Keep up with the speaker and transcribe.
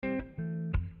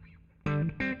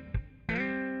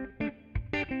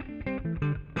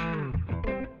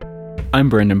I'm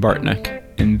Brandon Bartnick,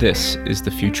 and this is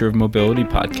the Future of Mobility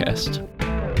podcast.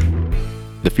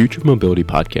 The Future of Mobility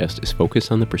podcast is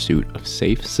focused on the pursuit of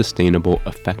safe, sustainable,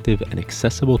 effective, and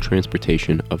accessible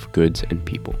transportation of goods and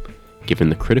people. Given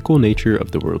the critical nature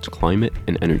of the world's climate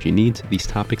and energy needs, these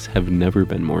topics have never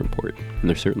been more important, and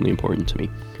they're certainly important to me.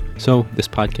 So, this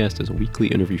podcast is a weekly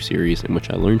interview series in which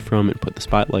I learn from and put the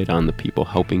spotlight on the people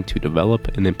helping to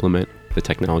develop and implement the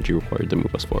technology required to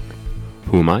move us forward.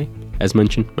 Who am I? As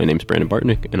mentioned, my name is Brandon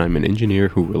Bartnick, and I'm an engineer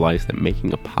who realized that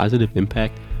making a positive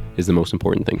impact is the most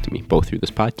important thing to me, both through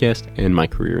this podcast and my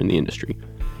career in the industry.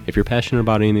 If you're passionate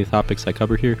about any of the topics I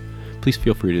cover here, please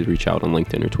feel free to reach out on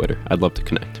LinkedIn or Twitter. I'd love to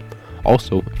connect.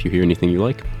 Also, if you hear anything you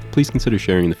like, please consider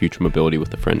sharing the Future Mobility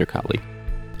with a friend or colleague.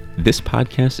 This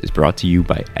podcast is brought to you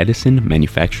by Edison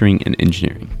Manufacturing and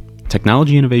Engineering.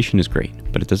 Technology innovation is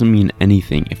great, but it doesn't mean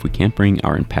anything if we can't bring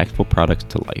our impactful products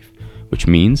to life, which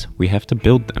means we have to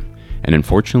build them. And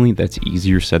unfortunately, that's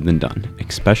easier said than done,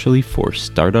 especially for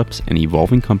startups and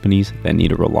evolving companies that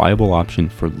need a reliable option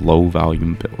for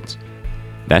low-volume builds.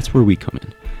 That's where we come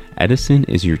in. Edison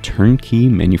is your turnkey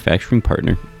manufacturing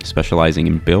partner, specializing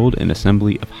in build and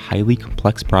assembly of highly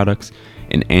complex products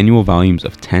in annual volumes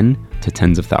of 10 to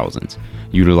tens of thousands,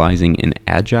 utilizing an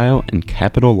agile and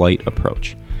capital-light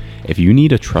approach. If you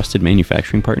need a trusted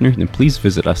manufacturing partner, then please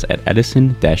visit us at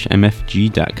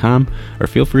edison-mfg.com or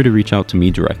feel free to reach out to me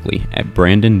directly at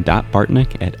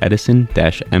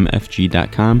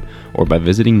brandon.bartnick@edison-mfg.com or by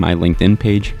visiting my LinkedIn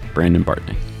page, Brandon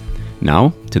Bartnick.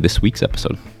 Now to this week's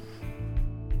episode.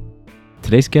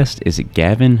 Today's guest is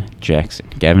Gavin Jackson.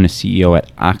 Gavin is CEO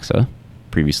at Oxa,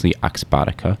 previously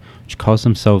Oxbotica, which calls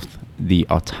himself the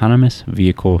Autonomous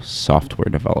Vehicle Software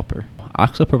Developer.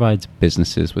 Oxa provides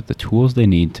businesses with the tools they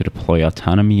need to deploy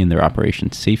autonomy in their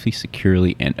operations safely,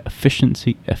 securely, and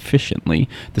efficiently.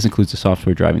 This includes the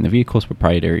software driving the vehicles,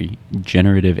 proprietary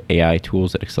generative AI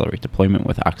tools that accelerate deployment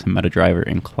with Oxa MetaDriver,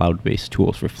 and cloud-based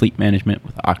tools for fleet management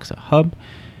with Oxa Hub.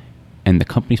 And the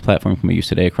company's platform can be used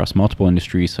today across multiple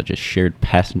industries such as shared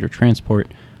passenger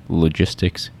transport,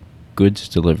 logistics, goods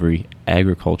delivery,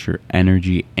 agriculture,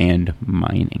 energy, and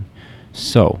mining.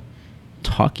 So,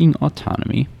 talking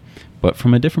autonomy, but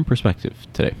from a different perspective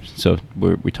today. So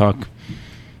we talk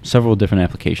several different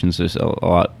applications. There's a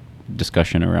lot of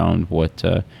discussion around what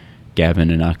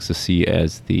Gavin and Oxa see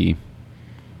as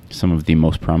some of the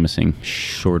most promising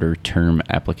shorter-term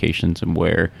applications and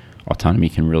where autonomy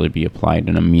can really be applied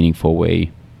in a meaningful way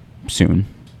soon.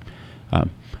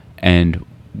 And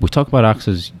we talk about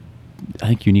Oxa's, I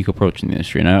think, unique approach in the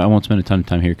industry. And I won't spend a ton of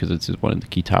time here because it's one of the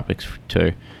key topics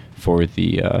for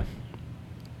the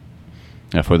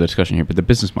discussion here, but the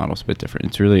business model is a bit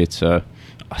different. It's a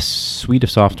suite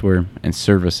of software and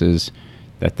services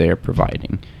that they are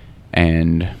providing,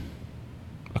 and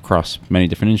across many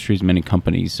different industries, many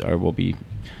companies will be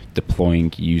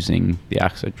deploying using the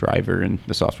Oxa driver and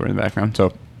the software in the background.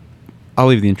 So I'll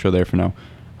leave the intro there for now.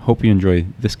 Hope you enjoy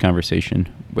this conversation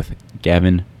with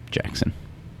Gavin Jackson.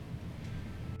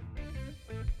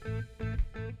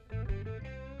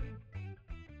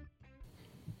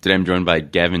 Today I'm joined by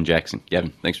Gavin Jackson.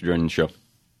 Gavin, thanks for joining the show.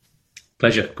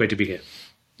 Pleasure. Great to be here.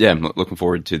 Yeah, I'm looking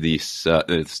forward to this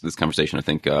conversation. I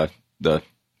think the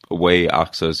way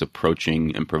Oxa is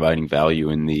approaching and providing value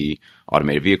in the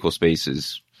automated vehicle space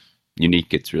is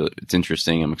unique. It's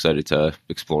interesting. I'm excited to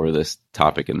explore this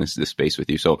topic and this space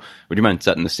with you. So would you mind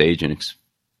setting the stage and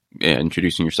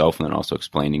introducing yourself and then also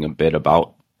explaining a bit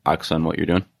about Oxa and what you're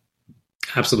doing?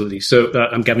 Absolutely. So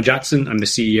I'm Gavin Jackson. I'm the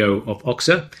CEO of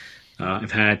Oxa.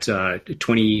 I've had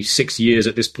 26 years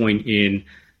at this point in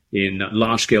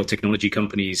large-scale technology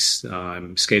companies.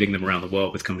 I'm scaling them around the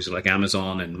world with companies like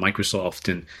Amazon and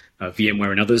Microsoft and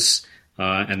VMware and others.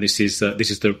 And this is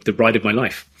the ride of my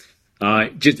life.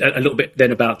 Just a little bit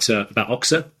then about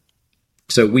Oxa.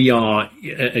 So we are,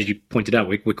 as you pointed out,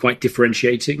 we're quite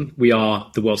differentiating. We are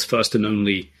the world's first and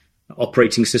only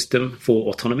operating system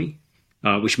for autonomy.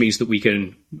 Which means that we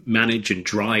can manage and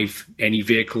drive any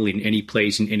vehicle in any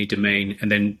place, in any domain,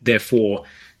 and then therefore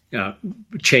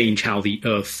change how the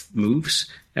Earth moves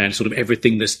and sort of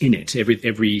everything that's in it,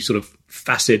 every sort of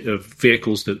facet of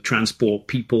vehicles that transport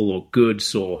people or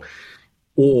goods or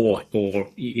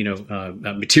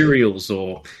materials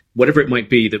or whatever it might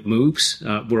be that moves.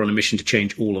 We're on a mission to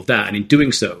change all of that, and in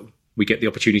doing so, we get the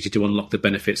opportunity to unlock the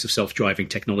benefits of self-driving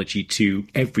technology to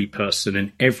every person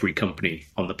and every company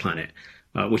on the planet,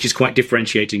 which is quite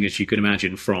differentiating, as you can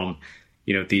imagine, from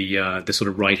the sort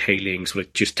of ride-hailing, sort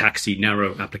of just taxi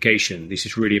narrow application. This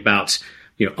is really about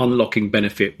unlocking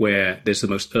benefit where there's the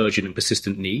most urgent and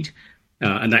persistent need,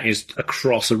 and that is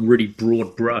across a really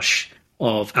broad brush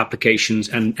of applications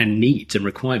and needs and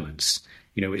requirements.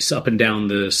 It's up and down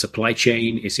the supply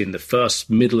chain. It's in the first,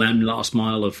 middle, and last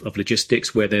mile of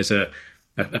logistics, where there's a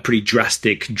pretty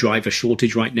drastic driver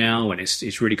shortage right now, and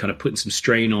it's really kind of putting some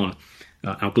strain on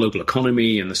our global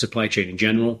economy and the supply chain in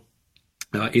general.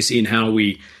 It's in how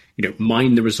we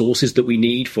mine the resources that we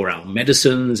need for our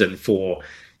medicines and for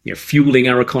fueling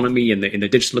our economy in the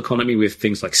digital economy with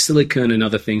things like silicon and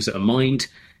other things that are mined.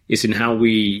 It's in how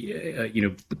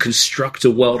we construct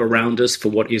a world around us for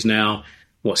what is now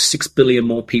 6 billion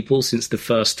more people since the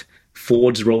first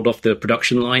Fords rolled off the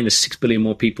production line. There's 6 billion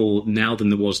more people now than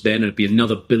there was then. It'll be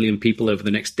another billion people over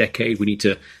the next decade. We need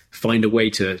to find a way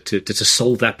to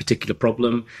solve that particular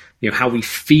problem. How we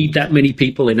feed that many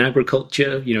people in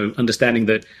agriculture. Understanding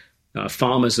that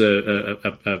farmers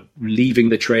are leaving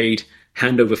the trade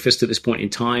hand over fist at this point in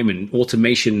time, and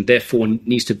automation therefore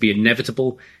needs to be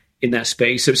inevitable in that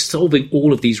space. So it's solving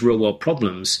all of these real world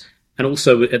problems, and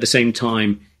also at the same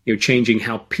time, changing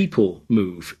how people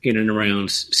move in and around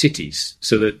cities,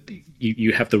 so that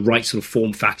you have the right sort of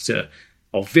form factor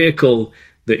of vehicle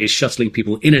that is shuttling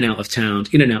people in and out of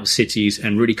towns, in and out of cities,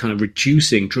 and really kind of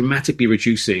dramatically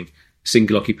reducing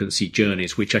single occupancy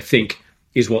journeys, which I think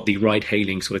is what the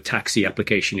ride-hailing sort of taxi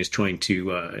application is trying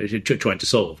to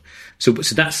solve. So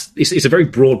it's a very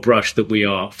broad brush that we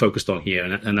are focused on here,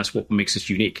 and that's what makes us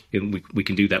unique. And we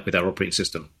can do that with our operating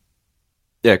system.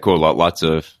 Yeah, cool. Lots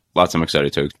I'm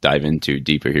excited to dive into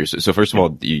deeper here. So first of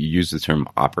all, you use the term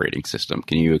operating system.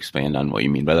 Can you expand on what you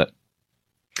mean by that?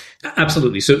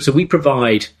 Absolutely. So we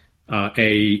provide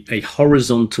a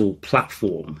horizontal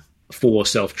platform for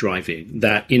self-driving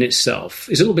that in itself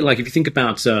is a little bit like, if you think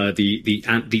about the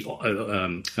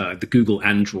Google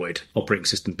Android operating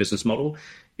system business model,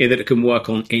 in that it can work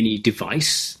on any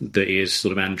device that is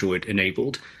sort of Android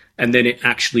enabled, and then it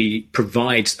actually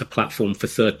provides a platform for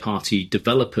third-party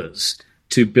developers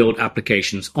to build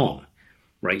applications on.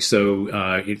 Right, so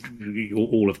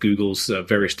all of Google's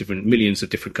various different millions of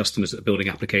different customers that are building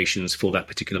applications for that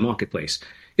particular marketplace.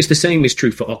 It's the same is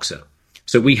true for Oxa.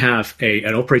 So we have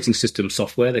an operating system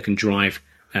software that can drive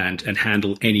and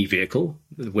handle any vehicle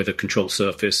with a control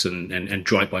surface and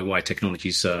drive-by-wire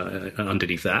technologies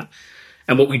underneath that.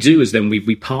 And what we do is then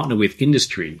we partner with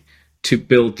industry to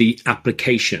build the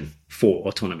application for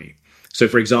autonomy. So,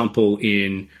 for example,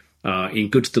 in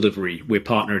goods delivery, we're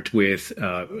partnered with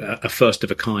a first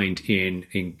of a kind in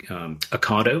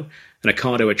Ocado. And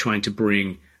Ocado are trying to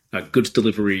bring goods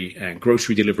delivery and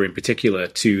grocery delivery in particular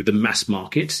to the mass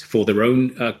market for their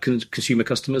own consumer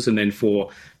customers, and then for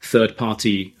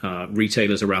third-party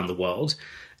retailers around the world.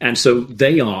 And so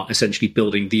they are essentially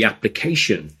building the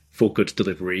application for goods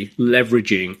delivery,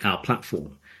 leveraging our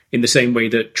platform, in the same way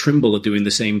that Trimble are doing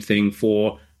the same thing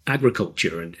for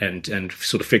agriculture and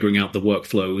sort of figuring out the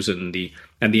workflows and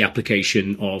the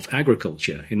application of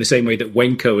agriculture, in the same way that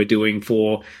Wenco are doing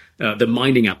for the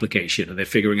mining application, and they're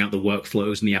figuring out the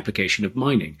workflows and the application of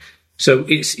mining. So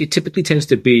it typically tends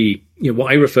to be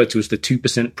what I refer to as the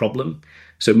 2% problem.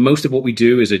 So most of what we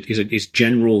do is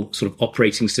general sort of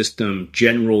operating system,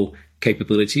 general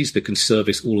capabilities that can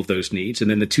service all of those needs,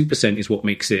 and then the 2% is what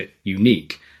makes it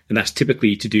unique, and that's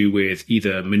typically to do with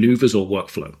either maneuvers or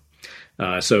workflow.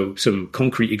 So some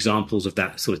concrete examples of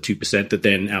that sort of 2% that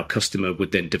then our customer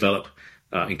would then develop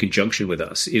in conjunction with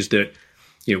us is that,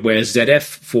 where ZF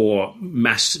for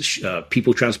mass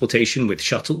people transportation with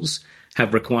shuttles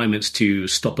have requirements to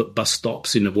stop at bus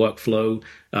stops in a workflow,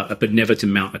 but never to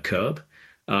mount a curb.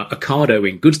 Ocado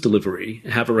in goods delivery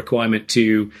have a requirement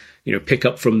to, pick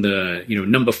up from the,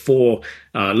 number 4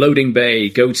 loading bay,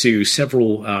 go to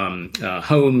several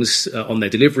homes on their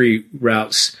delivery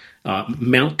routes,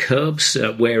 mount curbs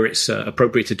where it's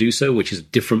appropriate to do so, which is a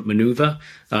different maneuver,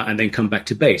 and then come back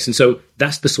to base. And so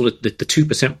that's the sort of the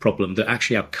 2% problem that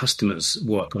actually our customers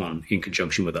work on in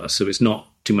conjunction with us. So it's not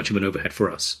too much of an overhead for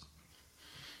us.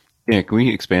 Yeah, can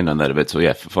we expand on that a bit? So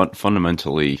yeah,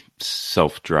 fundamentally,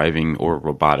 self-driving or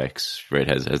robotics, right,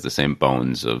 has the same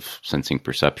bones of sensing,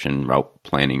 perception, route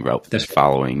planning, route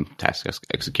following, task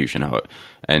execution,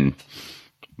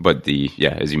 but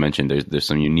as you mentioned, there's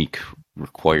some unique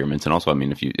requirements, and also, I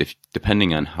mean, if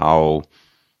depending on how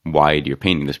wide you're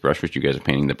painting this brush, which you guys are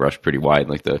painting the brush pretty wide,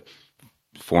 like the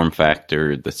form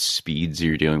factor, the speeds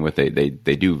you're dealing with, they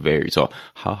do vary. So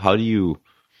how have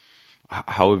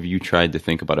you tried to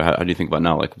think about it? How do you think about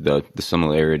now, like the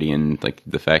similarity and like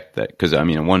the fact that, because I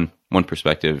mean, in one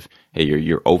perspective, hey,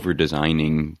 you're over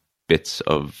designing bits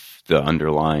of the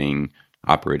underlying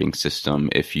operating system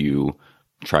if you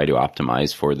try to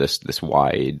optimize for this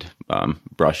wide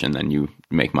brush, and then you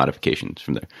make modifications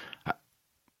from there.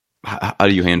 How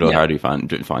do you handle? How do you find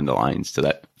the lines to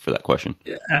that for that question?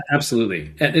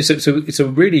 Absolutely. So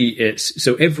really,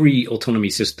 so every autonomy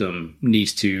system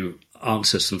needs to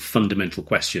answer some fundamental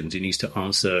questions. It needs to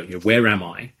answer, where am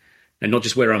I, and not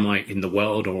just where am I in the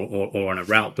world or on a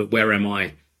route, but where am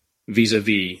I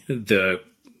vis-a-vis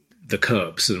the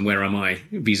curbs, and where am I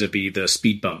vis-a-vis the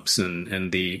speed bumps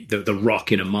and the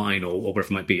rock in a mine or whatever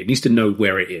it might be. It needs to know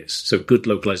where it is. So good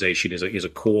localization is a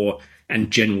core and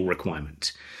general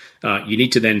requirement. You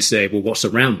need to then say, well, what's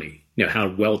around me? How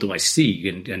well do I see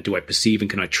and do I perceive, and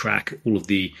can I track all of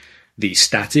the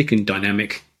static and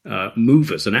dynamic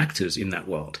movers and actors in that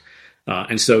world?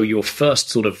 And so your first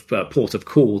sort of port of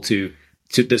call to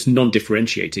that's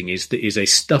non-differentiating is a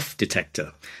stuff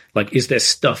detector. Like, is there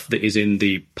stuff that is in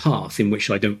the path in which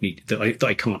I don't need, that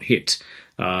I can't hit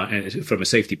from a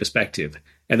safety perspective?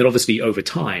 And then obviously over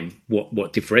time,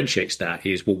 what differentiates that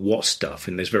is, well, what stuff?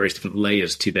 And there's various different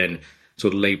layers to then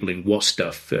sort of labeling what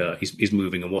stuff is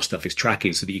moving and what stuff is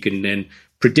tracking, so that you can then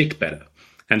predict better.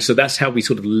 And so that's how we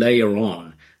sort of layer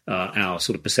on our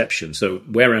sort of perception. So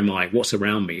where am I? What's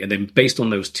around me? And then based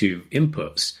on those two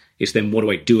inputs, it's then what do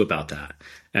I do about that?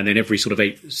 And then every sort of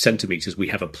 8 centimeters, we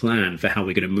have a plan for how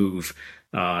we're going to move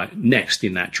next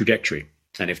in that trajectory.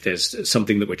 And if there's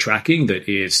something that we're tracking that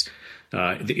is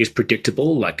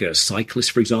predictable, like a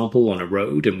cyclist, for example, on a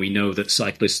road, and we know that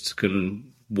cyclists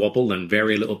can wobble and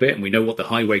vary a little bit, and we know what the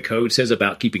highway code says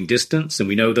about keeping distance, and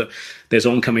we know that there's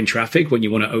oncoming traffic when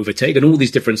you want to overtake, and all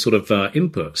these different sort of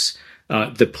inputs.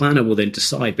 The planner will then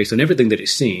decide, based on everything that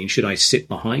it's seen, should I sit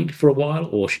behind for a while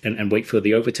and wait for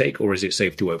the overtake, or is it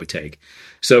safe to overtake?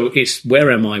 So it's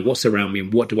where am I, what's around me,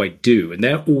 and what do I do? And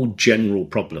they're all general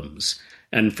problems.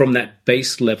 And from that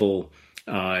base level,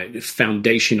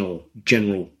 foundational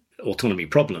general autonomy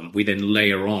problem, we then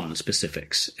layer on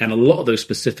specifics. And a lot of those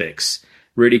specifics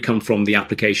really come from the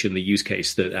application, the use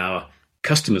case that our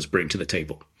customers bring to the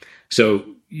table. So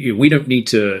we don't need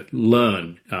to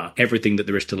learn everything that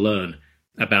there is to learn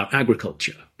about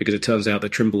agriculture, because it turns out that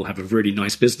Trimble have a really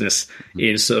nice business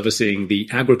in servicing the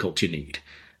agriculture need.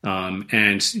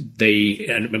 And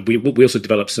we also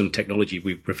developed some technology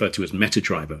we refer to as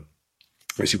MetaDriver,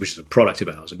 which is a product of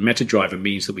ours. And MetaDriver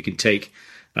means that we can take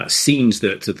scenes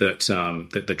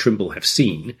that Trimble have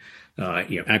seen,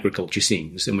 agriculture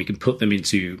scenes, and we can put them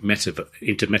into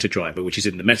MetaDriver, which is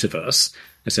in the metaverse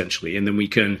essentially, and then we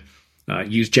can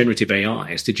use generative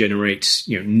AIs to generate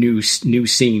new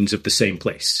scenes of the same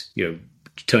place.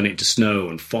 Turn it into snow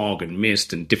and fog and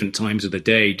mist and different times of the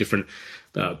day, different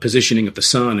positioning of the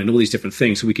sun, and all these different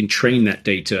things. So we can train that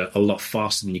data a lot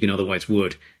faster than you can otherwise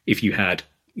would if you had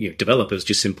developers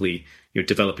just simply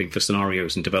developing for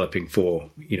scenarios and developing for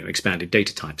expanded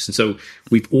data types. And so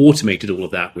we've automated all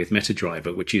of that with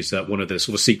MetaDriver, which is one of the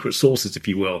sort of secret sources, if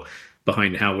you will,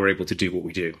 behind how we're able to do what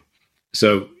we do.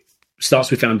 So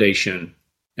starts with foundation,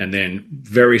 and then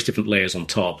various different layers on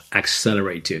top,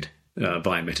 accelerated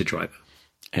via MetaDriver.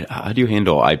 And how do you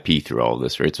handle IP through all of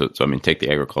this, right? So I mean, take the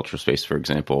agriculture space, for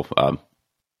example.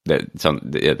 They're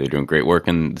doing great work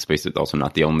in the space. It's also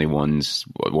not the only ones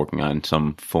working on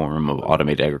some form of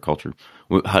automated agriculture.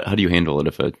 How do you handle it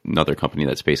if another company in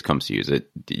that space comes to use it?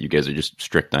 You guys are just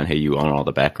strict on, hey, you own all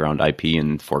the background IP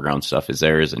and foreground stuff is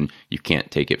theirs, and you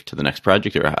can't take it to the next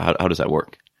project, or how does that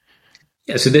work?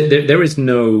 Yeah, so there is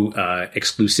no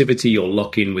exclusivity or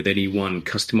lock-in with any one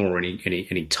customer or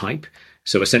any type.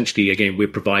 So essentially, again, we're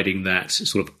providing that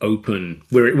sort of open.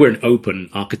 We're an open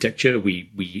architecture.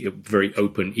 We are very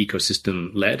open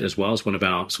ecosystem led as well. As one of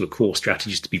our sort of core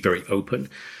strategies to be very open.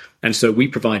 And so we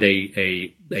provide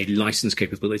a license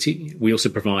capability. We also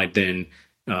provide then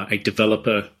a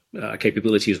developer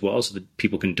capability as well, so that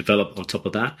people can develop on top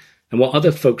of that. And what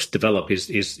other folks develop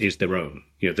is their own.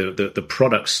 The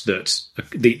products that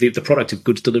the product of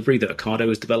goods delivery that Ocado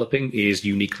is developing is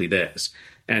uniquely theirs.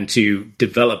 And to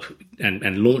develop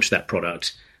and launch that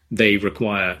product, they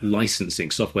require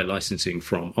licensing, software licensing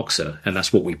from Oxa, and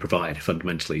that's what we provide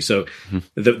fundamentally. So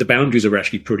the boundaries are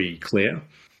actually pretty clear.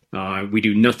 We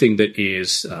do nothing that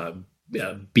is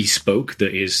bespoke,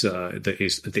 that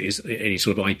is any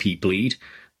sort of IP bleed.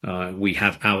 We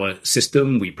have our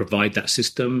system, we provide that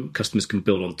system, customers can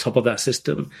build on top of that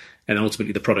system, and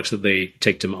ultimately the products that they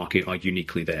take to market are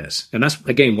uniquely theirs. And that's,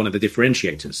 again, one of the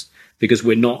differentiators, because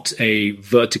we're not a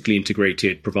vertically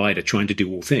integrated provider trying to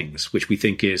do all things, which we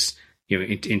think is,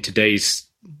 in today's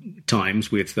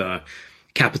times with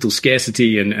capital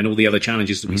scarcity and all the other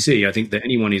challenges that we see, I think that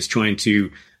anyone is trying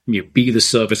to be the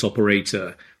service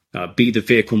operator, be the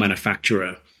vehicle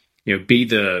manufacturer, be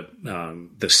the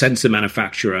sensor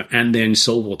manufacturer, and then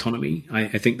solve autonomy.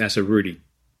 I think that's a really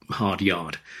hard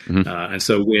yard. And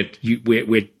so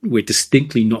we're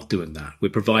distinctly not doing that. We're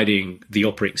providing the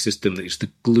operating system that is the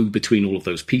glue between all of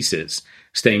those pieces,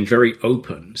 staying very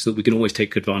open so that we can always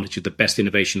take advantage of the best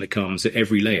innovation that comes at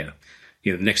every layer.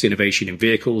 The next innovation in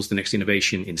vehicles, the next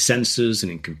innovation in sensors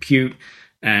and in compute,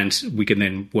 and we can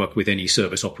then work with any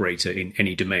service operator in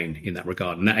any domain in that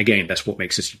regard. And that, again, that's what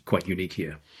makes us quite unique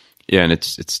here. Yeah, and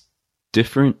it's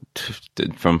different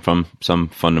from some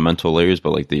fundamental layers,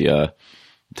 but like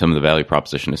some of the value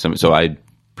proposition is some. So I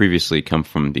previously come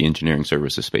from the engineering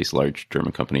services space, large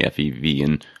German company FEV,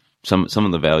 and some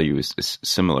of the value is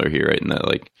similar here, right? In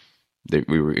that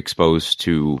we were exposed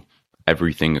to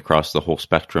everything across the whole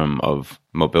spectrum of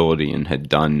mobility and had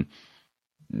done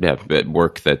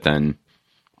work that then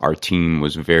our team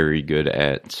was very good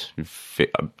at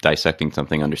dissecting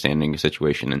something, understanding a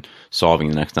situation, and solving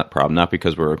the next problem, not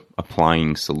because we're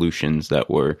applying solutions that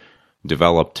were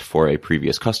developed for a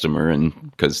previous customer,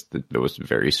 and because there was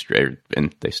very strict,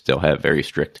 and they still have very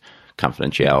strict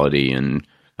confidentiality and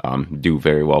do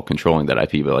very well controlling that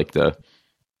IP, but like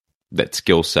that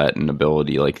skill set and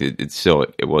ability, like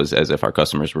it was as if our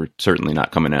customers were certainly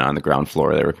not coming in on the ground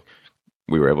floor.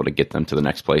 We were able to get them to the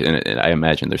next place, and I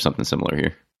imagine there's something similar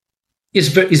here. It's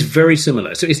very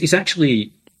similar. So it's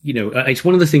actually, it's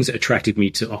one of the things that attracted me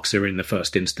to Oxa in the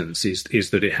first instance is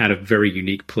that it had a very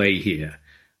unique play here.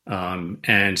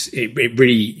 And it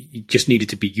really just needed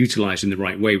to be utilized in the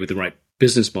right way with the right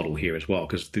business model here as well,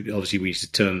 because obviously we need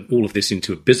to turn all of this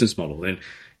into a business model. And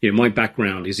my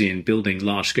background is in building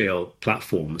large-scale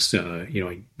platforms.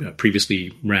 I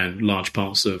previously ran large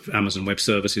parts of Amazon Web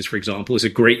Services, for example. It's a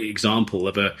great example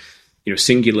of a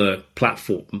singular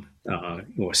platform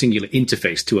or a singular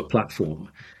interface to a platform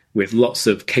with lots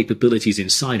of capabilities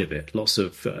inside of it, lots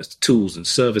of tools and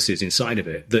services inside of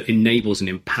it that enables and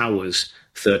empowers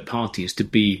third parties to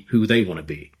be who they want to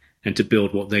be and to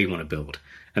build what they want to build.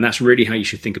 And that's really how you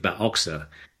should think about Oxa,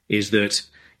 is that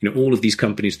all of these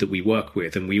companies that we work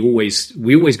with, and we always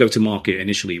go to market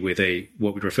initially with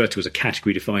what we refer to as a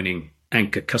category defining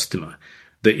anchor customer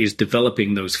that is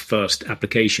developing those first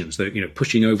applications, that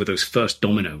pushing over those first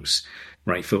dominoes,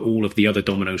 right, for all of the other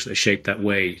dominoes that are shaped that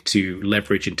way to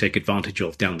leverage and take advantage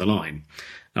of down the line.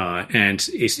 And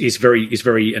it's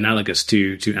very analogous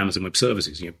to Amazon Web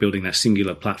Services. Building that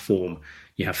singular platform.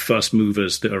 You have first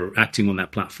movers that are acting on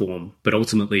that platform, but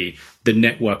ultimately the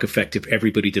network effect of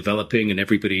everybody developing and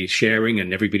everybody sharing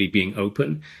and everybody being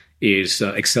open is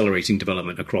accelerating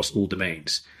development across all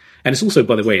domains. And it's also,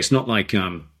 by the way, it's not like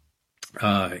all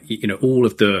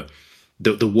of the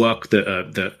work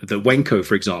that Wenco,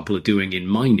 for example, are doing in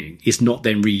mining is not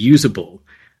then reusable,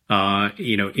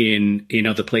 in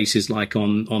other places like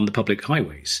on the public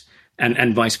highways,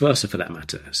 and vice versa for that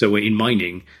matter. So in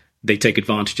mining, they take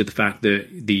advantage of the fact that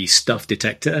the stuff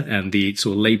detector and the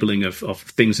sort of labeling of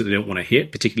things that they don't want to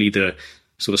hit, particularly the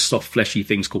sort of soft, fleshy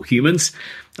things called humans.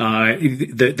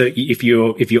 If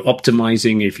you're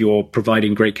optimizing, if you're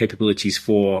providing great capabilities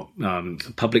for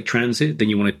public transit, then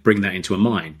you want to bring that into a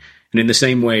mine. And in the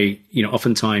same way,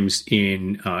 oftentimes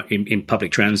in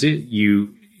public transit,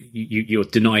 you're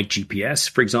denied GPS,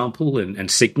 for example, and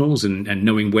signals and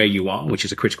knowing where you are, which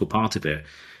is a critical part of it.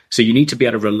 So you need to be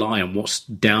able to rely on what's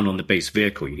down on the base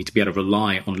vehicle. You need to be able to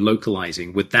rely on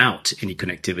localizing without any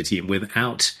connectivity and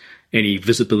without any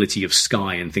visibility of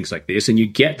sky and things like this. And you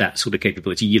get that sort of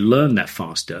capability. You learn that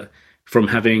faster from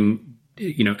having,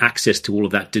 access to all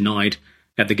of that denied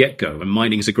at the get-go. And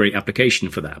mining is a great application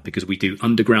for that, because we do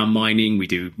underground mining. We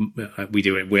do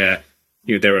it where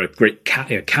there are great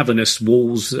cavernous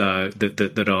walls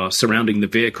that are surrounding the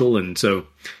vehicle, and so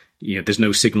there's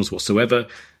no signals whatsoever.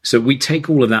 So we take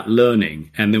all of that learning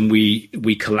and then we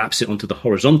collapse it onto the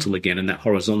horizontal again, and that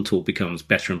horizontal becomes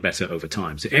better and better over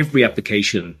time. So every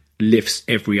application lifts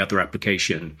every other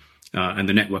application, and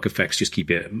the network effects just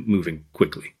keep it moving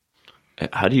quickly.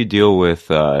 How do you deal with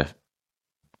so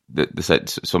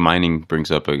mining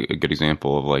brings up a good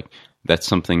example of like, that's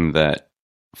something that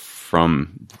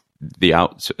from the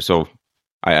out. So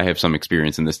I have some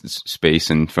experience in this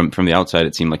space, and from the outside,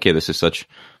 it seemed like, hey, this is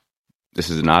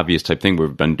an obvious type thing.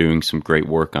 We've been doing some great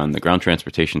work on the ground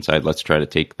transportation side. Let's try to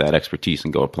take that expertise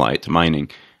and go apply it to mining.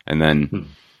 And then,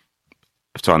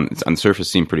 so on the surface,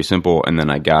 it seemed pretty simple. And then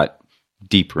I got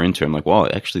deeper into it. I'm like, well,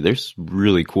 actually, there's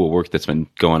really cool work that's been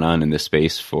going on in this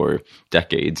space for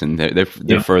decades, and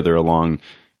they're further along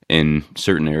in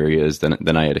certain areas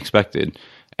than I had expected,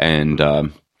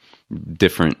 and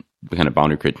different kind of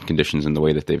boundary conditions in the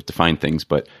way that they've defined things.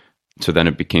 But so then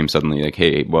it became suddenly like,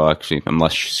 hey, well, actually, I'm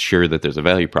less sure that there's a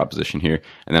value proposition here.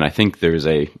 And then I think there's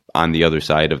on the other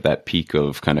side of that peak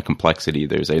of kind of complexity,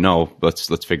 there's no,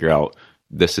 let's figure out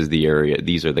this is the area,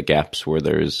 these are the gaps where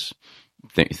there's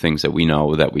things that we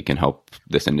know that we can help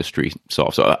this industry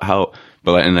solve. So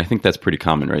and I think that's pretty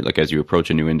common, right? Like as you approach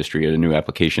a new industry or a new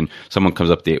application, someone comes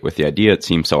up with the idea, it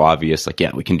seems so obvious, like, yeah,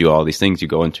 we can do all these things. You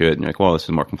go into it and you're like, well, this is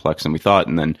more complex than we thought.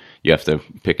 And then you have to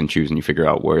pick and choose and you figure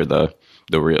out where the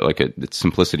real, like the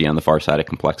simplicity on the far side of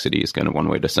complexity is kind of one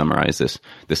way to summarize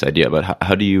this idea. But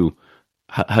how do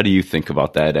you think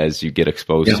about that as you get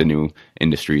exposed to new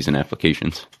industries and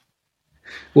applications?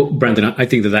 Well, Brandon, I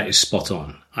think that is spot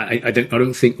on. I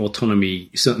don't think autonomy,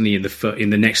 certainly in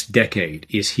the next decade,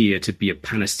 is here to be a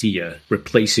panacea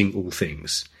replacing all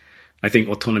things. I think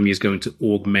autonomy is going to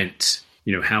augment,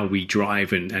 how we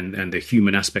drive and the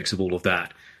human aspects of all of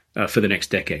that for the next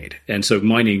decade. And so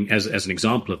mining, as an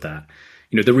example of that,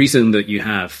 the reason that you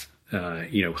have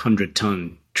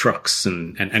 100-ton trucks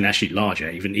and actually larger,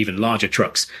 even larger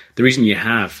trucks, the reason you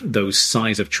have those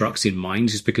size of trucks in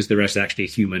mines is because there is actually a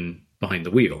human behind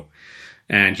the wheel,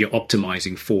 and you're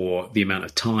optimizing for the amount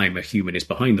of time a human is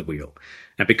behind the wheel.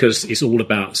 And because it's all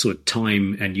about sort of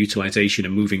time and utilization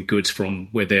and moving goods from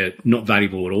where they're not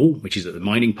valuable at all, which is at the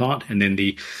mining part, and then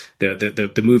the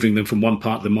moving them from one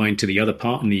part of the mine to the other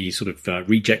part, and the sort of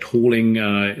reject hauling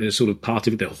sort of part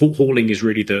of it. The hauling is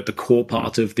really the core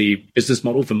part of the business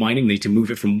model for mining. They need to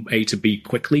move it from A to B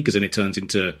quickly because then it turns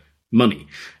into money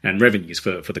and revenues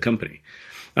for the company.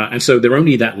 And so they're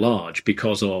only that large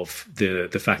because of the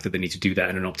fact that they need to do that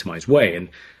in an optimized way. And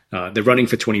they're running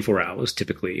for 24 hours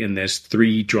typically, and there's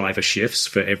 3 driver shifts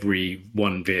for every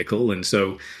one vehicle. And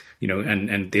so,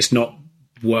 and it's not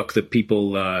work that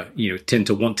people, tend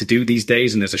to want to do these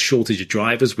days. And there's a shortage of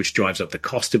drivers, which drives up the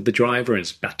cost of the driver. And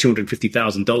it's about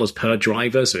 $250,000 per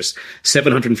driver. So it's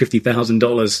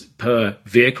 $750,000 per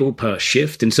vehicle per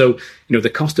shift. And so, the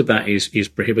cost of that is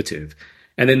prohibitive.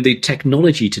 And then the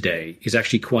technology today is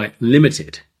actually quite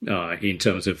limited in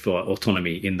terms of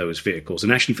autonomy in those vehicles.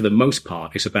 And actually, for the most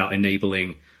part, it's about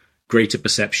enabling greater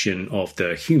perception of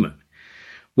the human.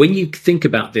 When you think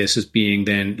about this as being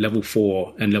then level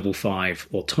 4 and level 5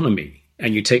 autonomy,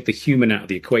 and you take the human out of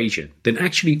the equation, then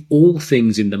actually all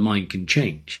things in the mine can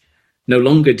change. No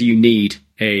longer do you need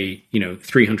a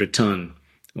 300-ton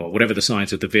or whatever the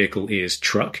size of the vehicle is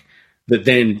truck that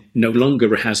then no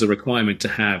longer has the requirement to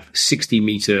have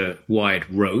 60-meter wide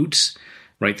roads,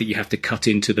 right, that you have to cut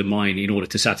into the mine in order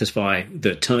to satisfy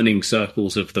the turning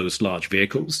circles of those large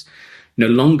vehicles. No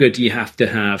longer do you have to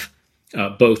have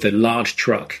both a large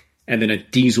truck and then a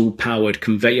diesel-powered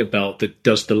conveyor belt that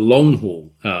does the long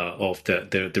haul of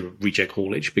the reject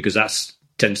haulage, because that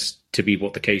tends to be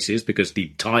what the case is, because the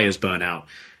tires burn out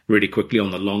really quickly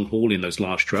on the long haul in those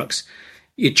large trucks.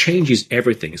 It changes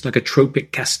everything. It's like a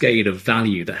tropic cascade of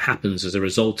value that happens as a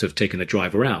result of taking the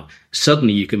driver out.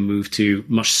 Suddenly you can move to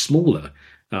much smaller,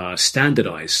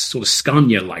 standardized, sort of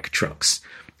Scania-like trucks.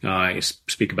 I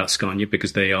speak about Scania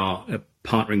because they are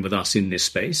partnering with us in this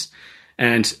space.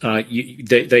 And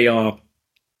they are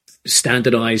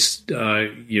standardized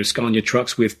Scania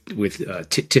trucks with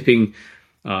tipping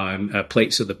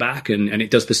plates at the back, and it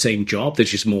does the same job. They're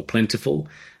just more plentiful.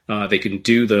 They can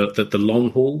do the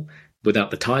long haul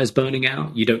without the tires burning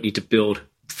out. You don't need to build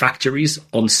factories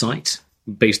on site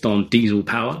based on diesel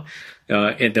power.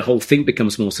 And the whole thing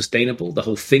becomes more sustainable. The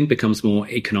whole thing becomes more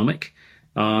economic.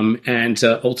 And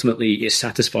ultimately, it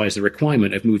satisfies the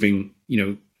requirement of moving,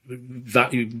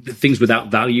 things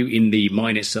without value in the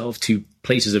mine itself to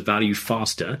places of value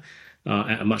faster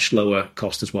at a much lower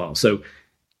cost as well. So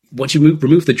once you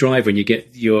remove the driver and you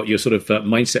get your sort of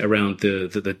mindset around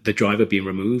the driver being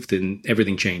removed, then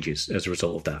everything changes as a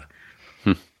result of that.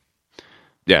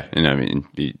 Yeah, and I mean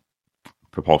the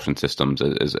propulsion systems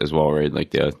as well, right?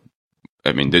 Like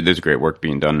there's great work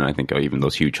being done, and I think even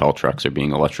those huge haul trucks are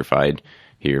being electrified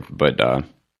here, but a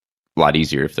lot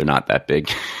easier if they're not that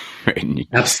big. Right?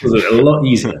 Absolutely, a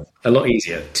lot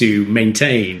easier to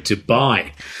maintain, to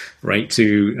buy, right?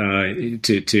 To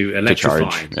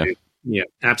electrify. To charge, yeah,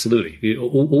 absolutely.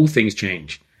 All things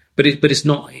change. But it's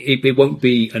not. It won't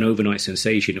be an overnight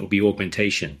sensation. It will be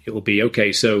augmentation. It will be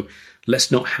okay. So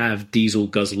let's not have diesel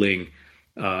guzzling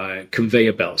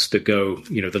conveyor belts that go,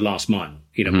 the last mile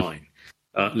in a mine.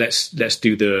 Let's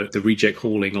do the reject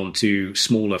hauling onto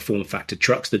smaller form factor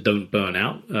trucks that don't burn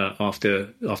out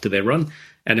after their run,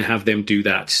 and have them do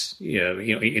that,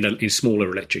 in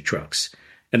smaller electric trucks.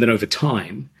 And then over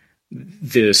time,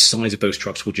 the size of those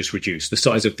trucks will just reduce. The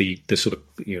size of the sort of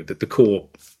the core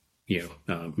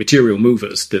material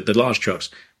movers, the large trucks,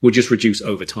 will just reduce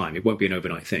over time. It won't be an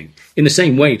overnight thing. In the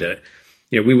same way that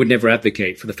we would never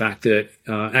advocate for the fact that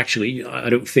actually I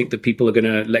don't think that people are going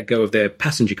to let go of their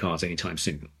passenger cars anytime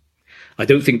soon. I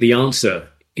don't think the answer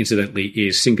incidentally,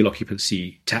 is single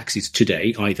occupancy taxis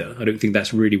today either. I don't think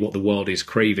that's really what the world is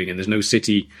craving. And there's no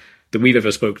city that we've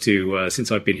ever spoke to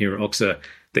since I've been here at Oxa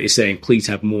that is saying, please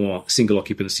have more single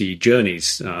occupancy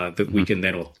journeys that we can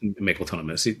then make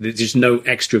autonomous. There's just no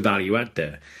extra value add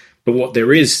there. But what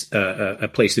there is a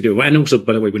place to do, and also,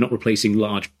 by the way, we're not replacing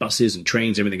large buses and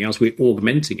trains and everything else. We're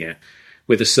augmenting it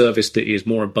with a service that is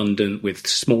more abundant, with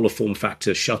smaller form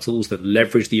factor shuttles that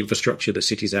leverage the infrastructure that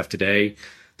cities have today,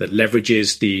 that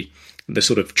leverages the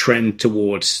sort of trend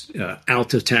towards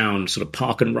out of town sort of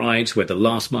park and rides, where the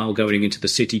last mile going into the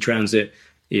city transit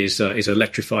is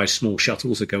electrified small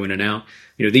shuttles that go in and out.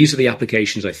 These are the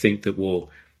applications I think that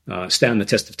will stand the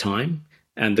test of time.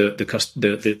 And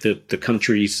the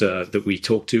countries that we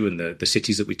talk to, and the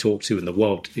cities that we talk to, and the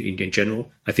world in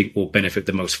general, I think will benefit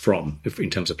the most from in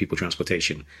terms of people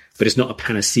transportation. But it's not a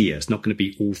panacea. It's not going to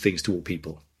be all things to all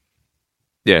people.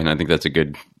 Yeah, and I think that's a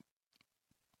good.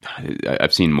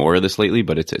 I've seen more of this lately,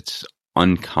 but it's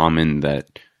uncommon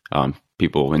that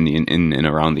people in and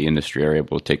around the industry are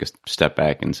able to take a step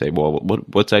back and say, well,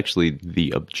 what's actually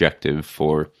the objective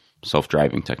for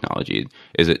self-driving technology?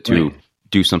 Is it to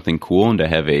do something cool and to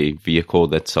have a vehicle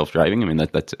that's self-driving? I mean,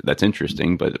 that's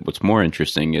interesting, but what's more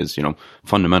interesting is,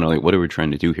 fundamentally, what are we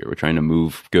trying to do here? We're trying to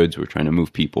move goods, we're trying to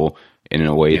move people in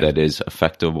a way that is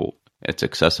effective, it's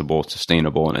accessible, it's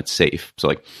sustainable, and it's safe. So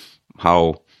like,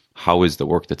 how is the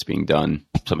work that's being done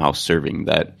somehow serving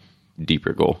that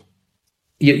deeper goal?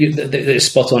 Yeah, they're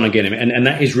spot on again, and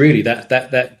that is really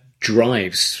that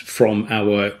drives from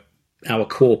our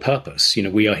core purpose.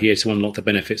 We are here to unlock the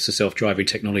benefits of self-driving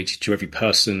technology to every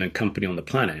person and company on the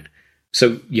planet.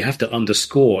 So you have to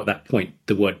underscore at that point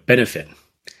the word benefit.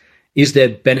 Is there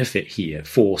benefit here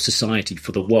for society,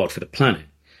 for the world, for the planet,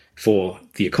 for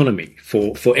the economy,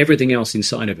 for everything else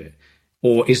inside of it?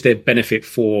 Or is there benefit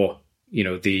for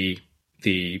the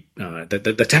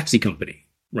taxi company,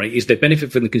 right? Is there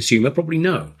benefit for the consumer? Probably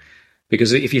no,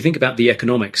 because if you think about the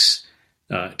economics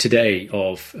today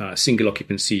of single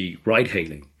occupancy ride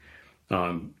hailing,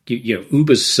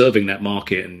 Uber's serving that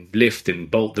market, and Lyft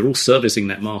and Bolt, they're all servicing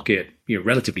that market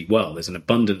relatively well. There's an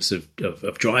abundance of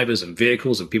drivers and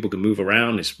vehicles, and people can move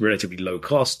around. It's relatively low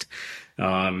cost.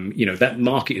 That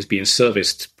market is being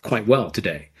serviced quite well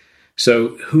today.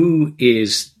 So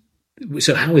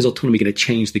how is autonomy going to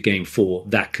change the game for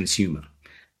that consumer?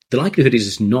 The likelihood is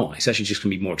it's not. It's actually just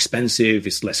going to be more expensive.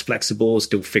 It's less flexible,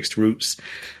 still fixed routes.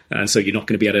 And so you're not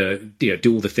going to be able to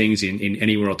do all the things in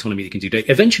anywhere autonomy you can do today.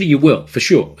 Eventually you will, for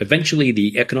sure. Eventually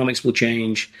the economics will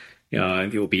change.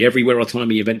 It will be everywhere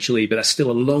autonomy eventually, but that's still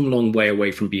a long, long way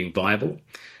away from being viable.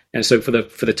 And so for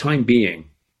the time being,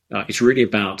 it's really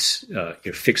about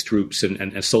fixed routes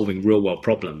and solving real world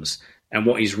problems. And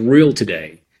what is real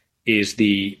today is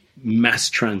the mass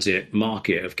transit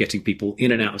market of getting people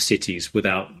in and out of cities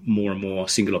without more and more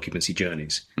single occupancy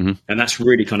journeys. Mm-hmm. And that's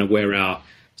really kind of where our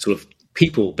sort of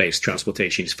people-based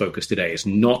transportation is focused today. It's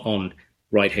not on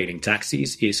ride-hailing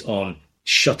taxis. It's on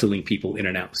shuttling people in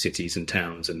and out of cities and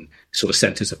towns and sort of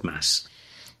centers of mass.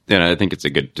 Yeah, I think it's a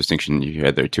good distinction you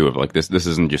had there too, of like this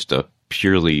isn't just a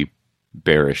purely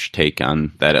bearish take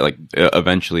on that. Like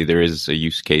eventually there is a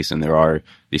use case, and there are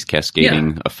these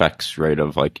cascading effects, right?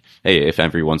 Of like, hey, if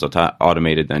everyone's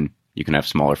automated, then you can have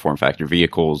smaller form factor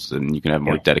vehicles, and you can have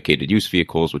more dedicated use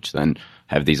vehicles, which then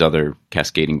have these other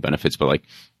cascading benefits. But like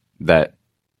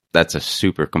that's a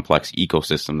super complex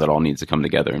ecosystem that all needs to come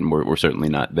together, and we're certainly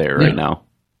not there right now.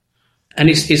 And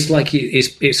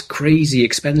it's crazy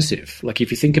expensive. Like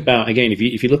if you think about, again, if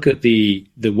you look at the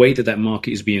way that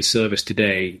market is being serviced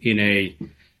today in a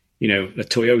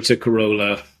Toyota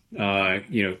Corolla,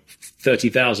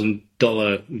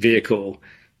 $30,000 vehicle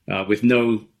with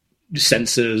no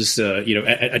sensors,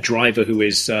 a driver who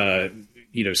is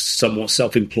somewhat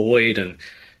self-employed, and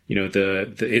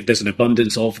there's an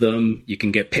abundance of them. You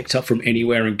can get picked up from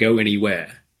anywhere and go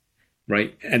anywhere.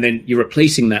 Right. And then you're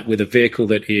replacing that with a vehicle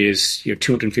that is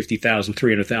 $250,000,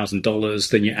 $300,000.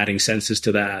 Then you're adding sensors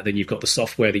to that. Then you've got the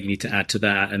software that you need to add to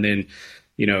that. And then,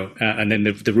 and then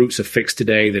the routes are fixed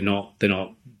today. They're not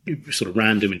sort of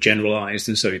random and generalized.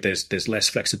 And so there's less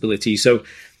flexibility. So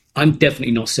I'm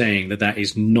definitely not saying that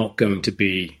is not going to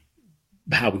be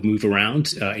how we move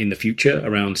around in the future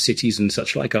around cities and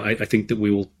such like. I think that we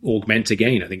will augment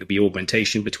again. I think it'll be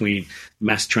augmentation between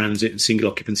mass transit and single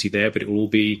occupancy there, but it will all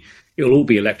be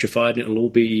electrified, and it'll all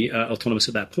be autonomous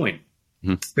at that point.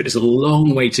 Mm-hmm. But there's a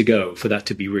long way to go for that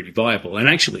to be really viable. And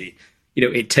actually,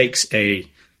 it takes a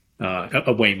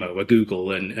Waymo, a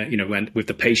Google, and and with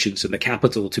the patience and the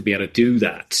capital to be able to do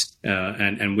that.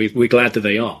 And we're glad that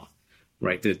they are.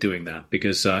 Right, they're doing that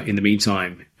because in the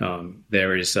meantime,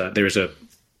 there is a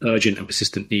urgent and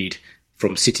persistent need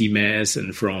city mayors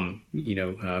and from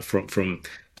from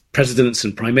presidents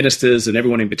and prime ministers and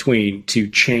everyone in between to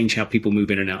change how people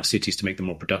move in and out of cities to make them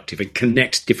more productive and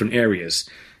connect different areas.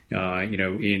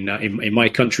 In my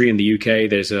country, in the UK,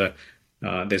 there's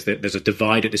a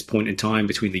divide at this point in time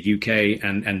between the UK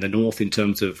and the North in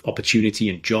terms of opportunity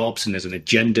and jobs, and there's an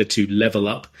agenda to level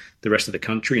up the rest of the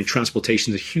country, and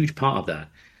transportation is a huge part of that.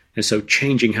 And so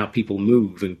changing how people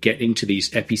move and get into these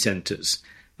epicenters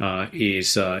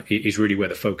is really where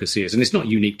the focus is. And it's not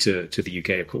unique to the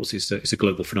UK, of course. It's a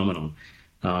global phenomenon.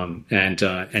 And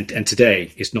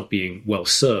today it's not being well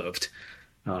served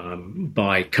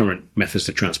by current methods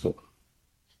of transport.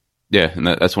 Yeah, and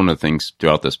that's one of the things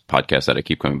throughout this podcast that I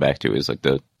keep coming back to is like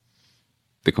the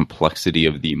complexity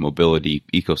of the mobility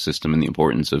ecosystem and the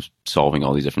importance of solving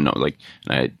all these different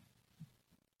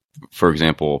for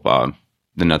example,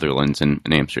 the Netherlands and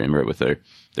Amsterdam, right, with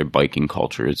their biking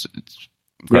culture, it's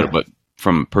incredible. Yeah. But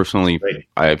from personally, right.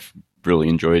 I've really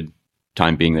enjoyed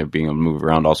time being there, being able to move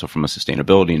around. Also from a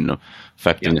sustainability and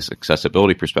effectiveness,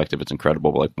 accessibility perspective, it's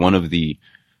incredible. But like one of the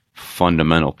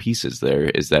fundamental pieces there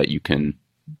is that you can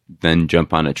then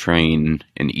jump on a train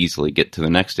and easily get to the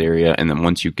next area. And then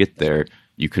once you get there,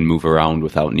 you can move around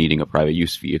without needing a private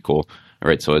use vehicle. All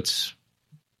right. So it's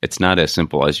not as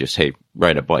simple as just, hey,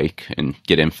 ride a bike and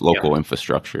get in local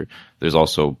infrastructure. There's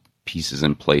also pieces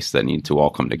in place that need to all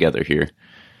come together here.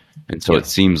 And so it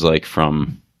seems like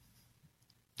from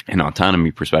an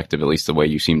autonomy perspective, at least the way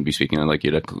you seem to be speaking, I'd like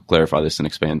you to clarify this and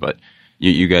expand, but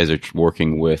you guys are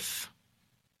working with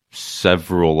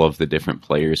several of the different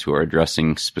players who are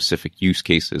addressing specific use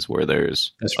cases where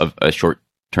there's a short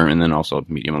term and then also a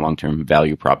medium and long term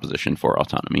value proposition for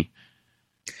autonomy.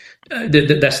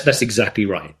 That's exactly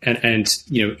right. And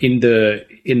in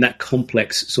that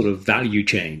complex sort of value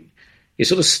chain, it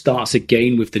sort of starts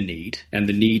again with the need, and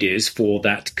the need is for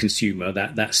that consumer,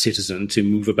 that citizen, to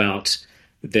move about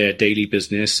their daily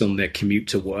business on their commute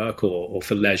to work or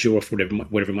for leisure or for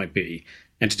whatever it might be,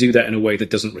 and to do that in a way that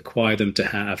doesn't require them to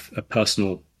have a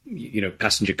personal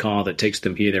passenger car that takes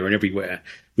them here, there, and everywhere,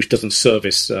 which doesn't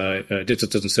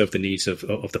doesn't serve the needs of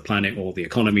the planet or the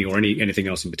economy or anything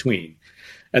else in between.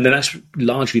 And then that's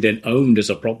largely then owned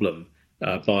as a problem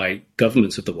by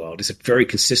governments of the world. It's a very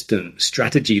consistent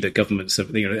strategy that governments have.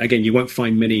 Again, you won't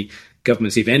find many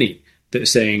governments, if any, that are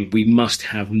saying we must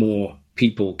have more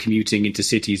people commuting into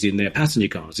cities in their passenger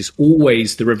cars. It's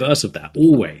always the reverse of that,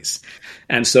 always.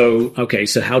 And so,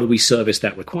 so how do we service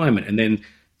that requirement? And then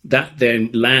that then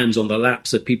lands on the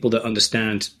laps of people that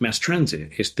understand mass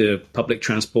transit. It's the public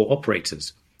transport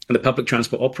operators. And the public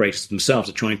transport operators themselves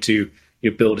are trying to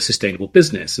build a sustainable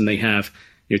business. And they have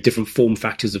different form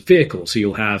factors of vehicles. So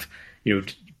you'll have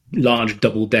large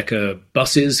double-decker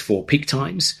buses for peak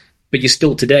times, but you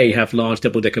still today have large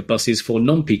double-decker buses for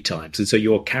non-peak times. And so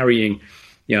you're carrying,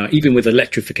 even with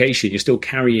electrification, you're still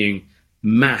carrying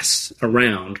mass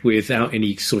around without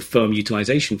any sort of firm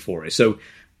utilization for it. So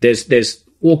there's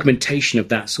augmentation of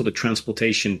that sort of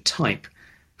transportation type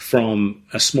from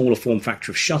a smaller form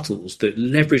factor of shuttles that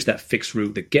leverage that fixed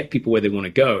route, that get people where they want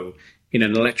to go in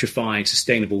an electrified,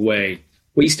 sustainable way,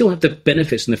 where you still have the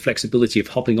benefits and the flexibility of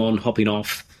hopping on, hopping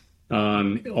off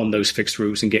on those fixed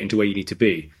routes and getting to where you need to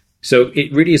be. So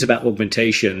it really is about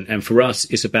augmentation. And for us,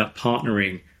 it's about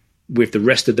partnering with the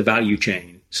rest of the value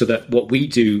chain so that what we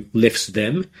do lifts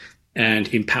them and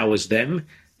empowers them,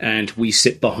 and we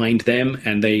sit behind them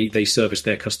and they service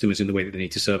their customers in the way that they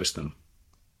need to service them.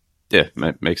 Yeah,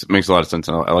 it makes a lot of sense.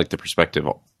 And I like the perspective.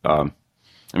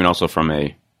 Also from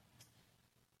a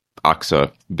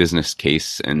AXA business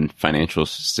case and financial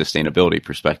sustainability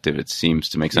perspective, it seems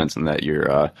to make sense in that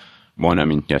you're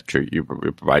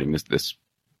you're providing this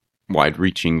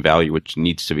wide-reaching value which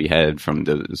needs to be had from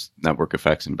the network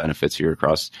effects and benefits here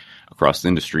across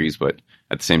industries, but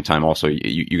at the same time also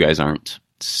you guys aren't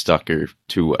stuck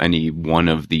to any one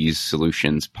of these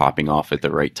solutions popping off at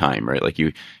the right time, right? Like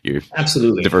you're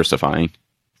absolutely diversifying.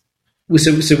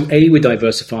 So A, we're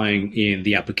diversifying in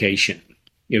the application.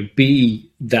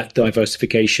 B, that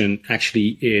diversification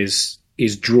actually is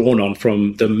drawn on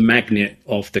from the magnet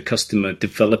of the customer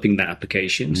developing that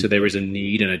application. Mm-hmm. So there is a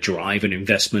need and a drive and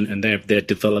investment, and they're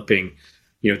developing,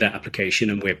 that application,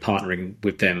 and we're partnering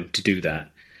with them to do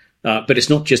that. But it's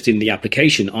not just in the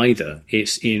application either.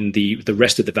 It's in the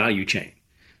rest of the value chain.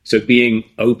 So being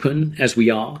open as we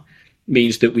are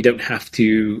means that we don't have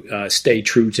to stay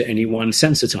true to any one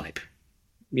sensor type.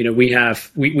 We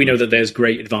know that there's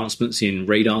great advancements in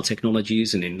radar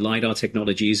technologies and in LiDAR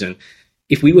technologies. And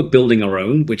if we were building our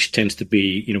own, which tends to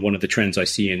be, one of the trends I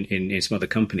see in some other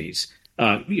companies,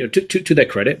 to their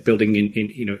credit, building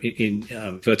in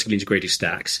vertically integrated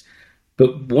stacks.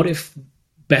 But what if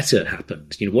better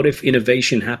happens? What if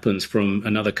innovation happens from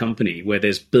another company where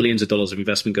there's billions of dollars of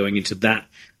investment going into that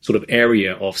sort of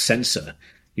area of sensor,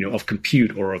 of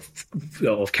compute or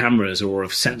of cameras or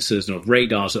of sensors and of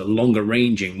radars that are longer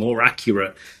ranging, more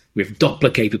accurate, with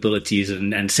Doppler capabilities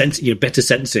and better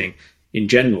sensing in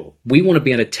general. We want to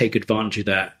be able to take advantage of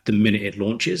that the minute it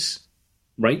launches,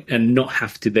 right? And not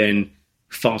have to then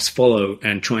fast follow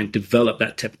and try and develop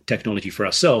that technology for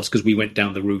ourselves because we went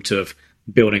down the route of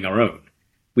building our own.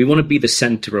 We want to be the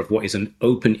center of what is an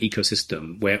open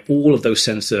ecosystem where all of those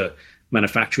sensor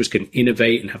manufacturers can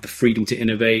innovate and have the freedom to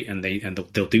innovate, and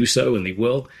they'll do so, and they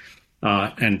will.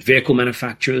 And vehicle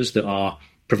manufacturers that are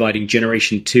providing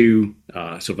generation 2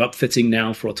 sort of upfitting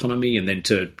now for autonomy, and then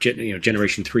to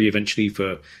generation 3 eventually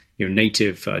for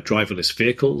native driverless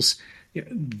vehicles.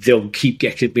 They'll keep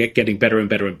getting better and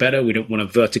better and better. We don't want to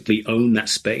vertically own that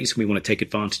space. We want to take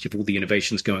advantage of all the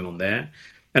innovations going on there.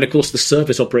 And of course, the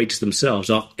service operators themselves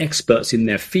are experts in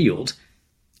their field,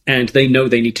 and they know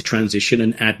they need to transition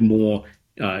and add more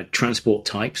transport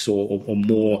types or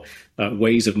more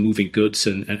ways of moving goods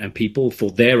and people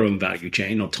for their own value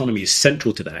chain. Autonomy is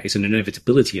central to that. It's an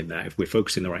inevitability in that if we're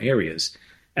focusing in the right areas.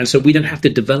 And so we don't have to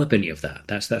develop any of that.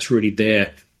 That's really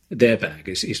their bag,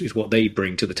 is what they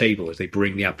bring to the table. Is they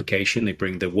bring the application, they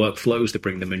bring the workflows, they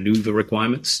bring the maneuver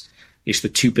requirements. It's the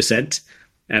 2%.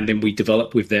 And then we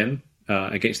develop with them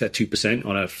against that 2%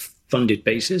 on a funded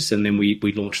basis, and then we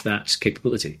launch that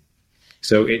capability.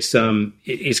 So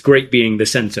it's great being the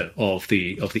center of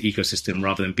the ecosystem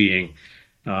rather than being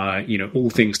all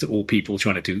things to all people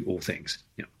trying to do all things.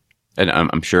 Yeah. And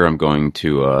I'm sure I'm going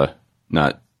to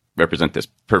not represent this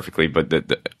perfectly, but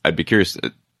I'd be curious,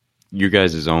 you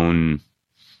guys' own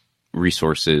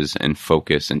resources and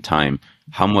focus and time,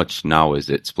 how much now is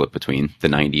it split between the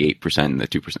 98% and the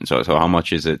 2%? So how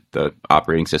much is it the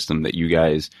operating system that you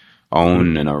guys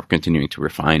own and are continuing to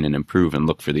refine and improve and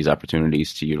look for these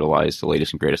opportunities to utilize the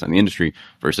latest and greatest in the industry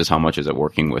versus how much is it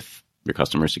working with your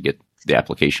customers to get the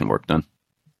application work done?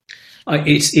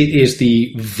 It is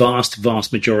the vast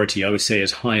majority. I would say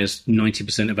as high as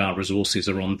 90% of our resources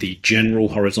are on the general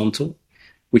horizontal,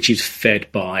 which is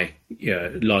fed by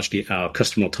largely our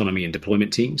customer autonomy and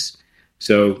deployment teams.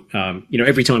 So,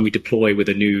 every time we deploy with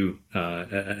a new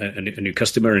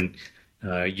customer, and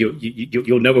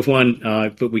you'll know of one,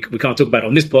 but we can't talk about it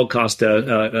on this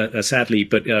podcast, sadly.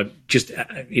 But just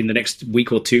in the next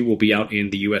week or two, we'll be out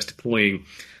in the US deploying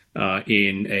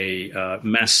in a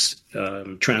mass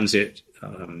transit,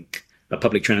 a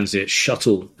public transit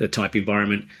shuttle type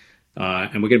environment.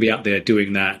 And we're going to be out there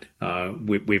doing that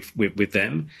with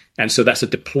them. And so that's a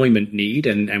deployment need.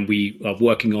 And we are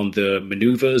working on the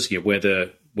maneuvers, where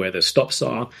the stops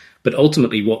are. But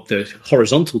ultimately what the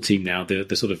horizontal team now,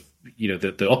 the sort of,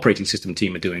 the operating system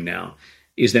team are doing now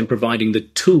is then providing the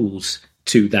tools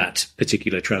to that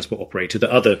particular transport operator that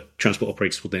other transport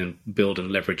operators will then build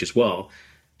and leverage as well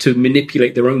to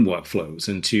manipulate their own workflows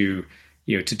and to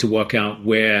work out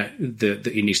where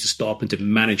it needs to stop and to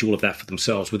manage all of that for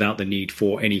themselves without the need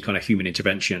for any kind of human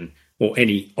intervention or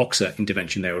any OXA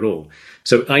intervention there at all.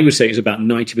 So I would say it's about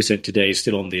 90% today is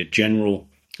still on the general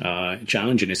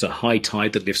challenge, and it's a high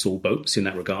tide that lifts all boats in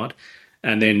that regard.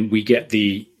 And then we get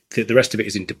the rest of it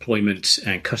is in deployment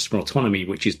and customer autonomy,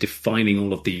 which is defining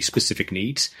all of the specific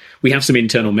needs. We have some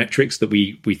internal metrics that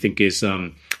we think is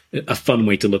a fun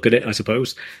way to look at it, I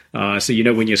suppose. So,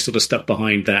 when you're sort of stuck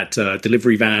behind that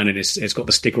delivery van and it's got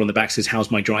the sticker on the back that says, "How's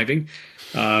my driving?"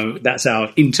 That's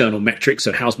our internal metric.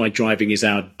 So how's my driving is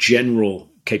our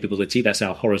general capability. That's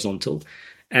our horizontal.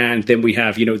 And then we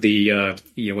have, when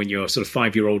your sort of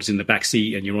 5-year-old is in the back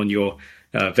seat and you're on your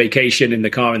vacation in the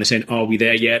car and they're saying, "Are we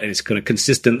there yet?" And it's kind of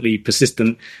consistently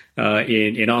persistent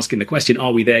in asking the question,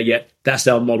 "Are we there yet?" That's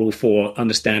our model for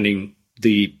understanding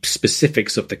the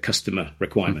specifics of the customer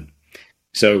requirement.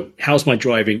 So how's my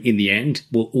driving in the end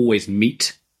will always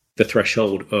meet the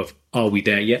threshold of "Are we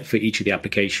there yet?" for each of the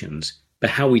applications.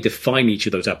 But how we define each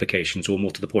of those applications, or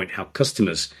more to the point, how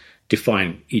customers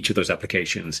define each of those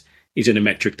applications, is in a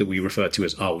metric that we refer to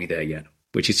as "Are we there yet?"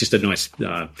 which is just a nice,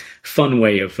 fun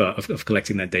way of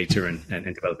collecting that data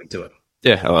and developing to it.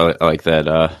 Yeah, I like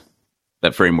that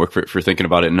that framework for thinking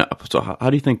about it. And so, how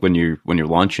do you think when you're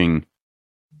launching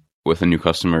with a new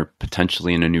customer,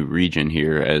 potentially in a new region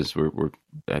here, as we're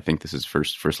I think this is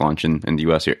first launch in the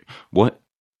US here,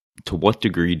 to what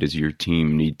degree does your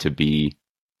team need to be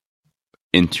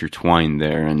intertwined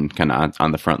there and kind of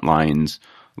on the front lines,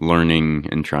 learning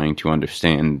and trying to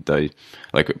understand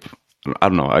I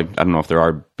don't know if there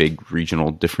are big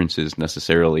regional differences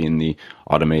necessarily in the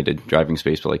automated driving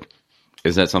space, but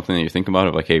Is that something that you think about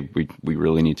of like, hey, we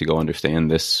really need to go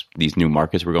understand these new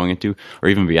markets we're going into, or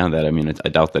even beyond that? I mean, I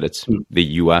doubt that it's the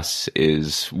U.S.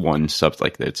 is one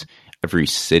like that's every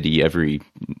city, every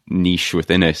niche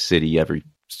within a city, every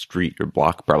street or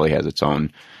block probably has its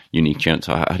own unique chance.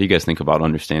 So how do you guys think about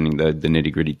understanding the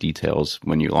nitty gritty details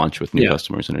when you launch with new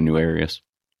customers in new areas?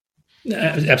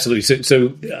 Absolutely.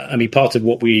 So I mean, part of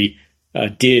what we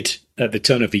did at the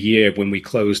turn of the year when we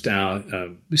closed our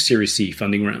Series C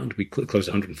funding round, we closed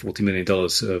 $140 million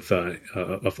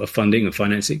of funding and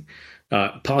financing.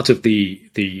 Part of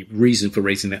the reason for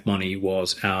raising that money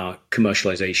was our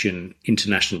commercialization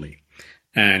internationally.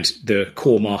 And the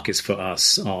core markets for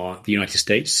us are the United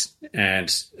States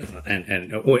and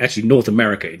or actually North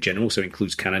America in general, so it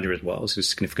includes Canada as well. It's a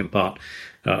significant part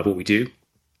of what we do.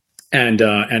 And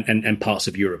parts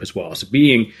of Europe as well. So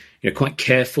being quite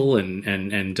careful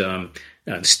and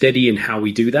steady in how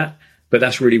we do that, but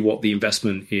that's really what the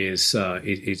investment is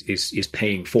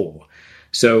paying for.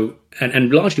 So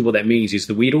and largely what that means is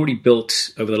that we'd already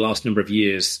built over the last number of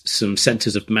years some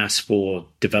centers of mass for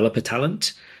developer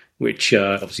talent, which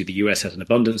obviously the US has an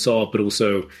abundance of, but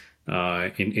also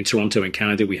in Toronto and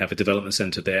Canada we have a development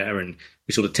center there, and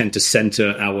we sort of tend to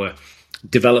center our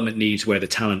development needs where the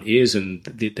talent is, and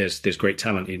there's great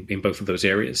talent in both of those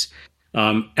areas.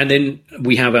 And then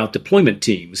we have our deployment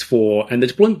teams and the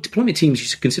deployment teams, you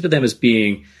should consider them as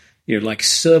being, like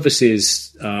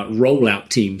services rollout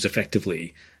teams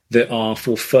effectively that are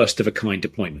for first of a kind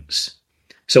deployments.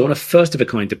 So on a first of a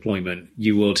kind deployment,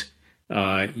 you would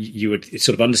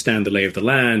sort of understand the lay of the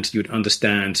land. You would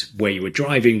understand where you were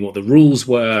driving, what the rules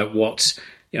were, what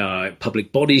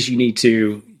public bodies you need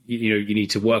to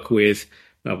work with,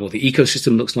 what the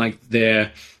ecosystem looks like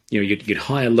there. You'd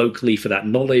hire locally for that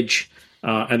knowledge,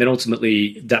 and then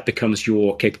ultimately that becomes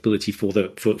your capability for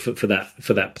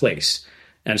that place.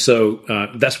 And so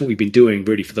that's what we've been doing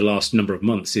really for the last number of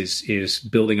months is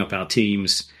building up our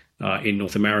teams in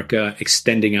North America,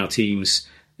 extending our teams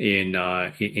in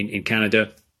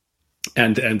Canada,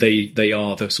 and they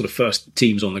are the sort of first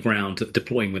teams on the ground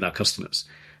deploying with our customers.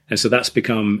 And so that's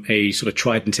become a sort of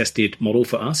tried and tested model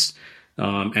for us,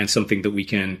 and something that we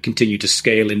can continue to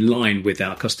scale in line with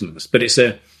our customers. But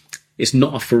it's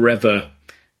not a forever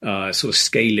sort of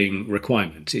scaling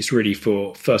requirement. It's really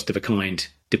for first of a kind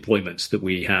deployments that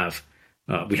we have.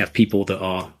 We have people that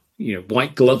are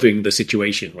white gloving the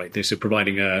situation, right? They're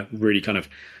providing a really kind of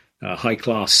high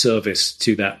class service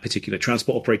to that particular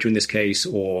transport operator in this case,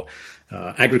 or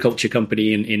agriculture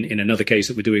company in another case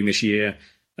that we're doing this year.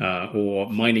 Or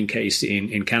mining case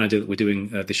in Canada that we're doing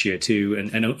this year too,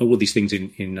 and all these things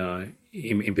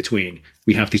in between.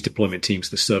 We have these deployment teams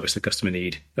that service the customer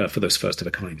need for those first of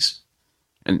a kinds.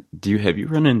 And have you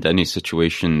run into any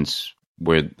situations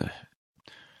where?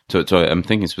 So I'm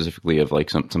thinking specifically of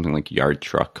like something like yard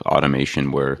truck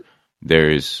automation, where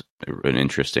there's an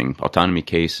interesting autonomy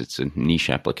case. It's a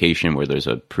niche application where there's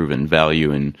a proven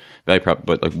value and value prop,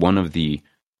 but like one of the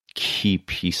key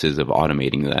pieces of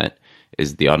automating that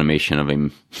is the automation of a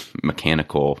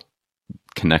mechanical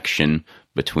connection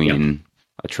between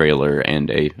a trailer and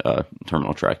a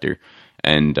terminal tractor.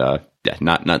 And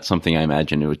not something I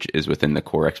imagine which is within the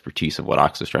core expertise of what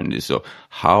Oxa is trying to do. So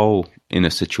how, in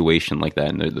a situation like that,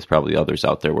 and there's probably others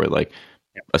out there where like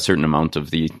a certain amount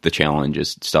of the challenge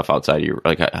is stuff outside of your,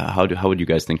 like how would you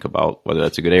guys think about whether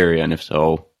that's a good area, and if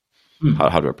so, how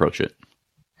to approach it?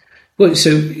 Well,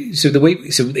 so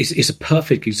it's a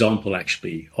perfect example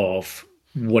actually of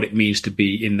what it means to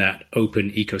be in that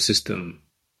open ecosystem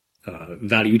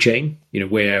value chain,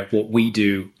 where what we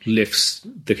do lifts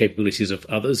the capabilities of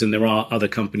others, and there are other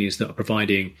companies that are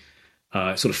providing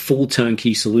sort of full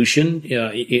turnkey solution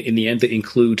in the end that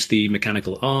includes the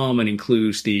mechanical arm and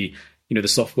includes the the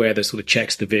software that sort of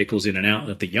checks the vehicles in and out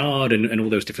of the yard and all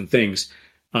those different things,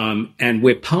 and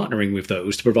we're partnering with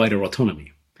those to provide our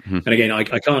autonomy. And again, I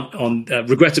can't,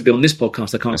 regrettably on this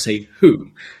podcast, I can't say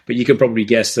who, but you can probably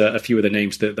guess a few of the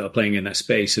names that are playing in that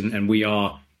space. And we're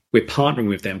partnering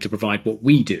with them to provide what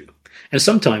we do. And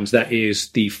sometimes that is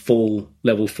the full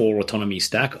level 4 autonomy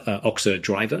stack, Oxa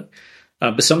driver.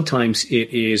 But sometimes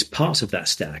it is parts of that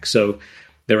stack. So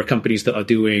there are companies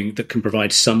that can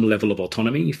provide some level of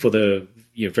autonomy for the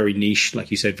very niche, like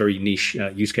you said, very niche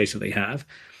use case that they have.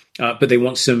 But they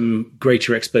want some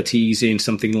greater expertise in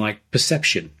something like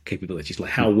perception capabilities,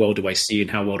 like how well do I see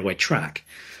and how well do I track?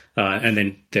 And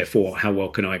then therefore, how well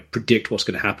can I predict what's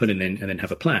going to happen and then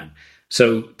have a plan?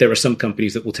 So there are some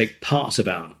companies that will take parts of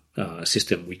our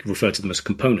system. We refer to them as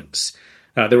components.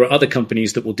 There are other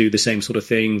companies that will do the same sort of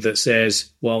thing that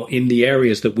says, well, in the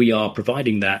areas that we are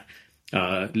providing that,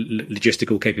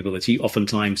 logistical capability,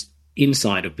 oftentimes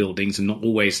inside of buildings and not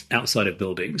always outside of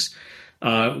buildings.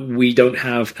 We don't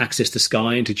have access to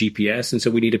sky and to GPS, and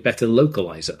so we need a better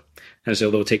localizer. And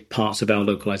so they'll take parts of our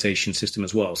localization system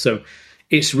as well. So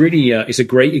it's really it's a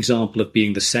great example of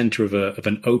being the center of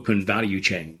an open value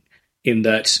chain, in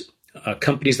that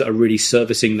companies that are really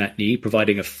servicing that need,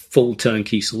 providing a full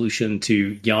turnkey solution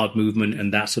to yard movement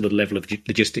and that sort of level of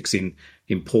logistics in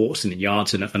ports and in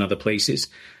yards and other places,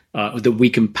 that we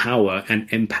can power and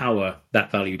empower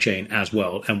that value chain as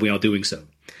well, and we are doing so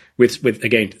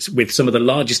with some of the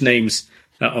largest names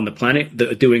on the planet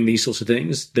that are doing these sorts of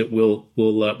things. That we'll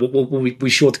be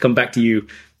sure to come back to you,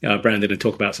 Brandon, and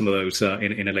talk about some of those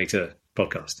in a later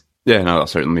podcast. Yeah, no, I'll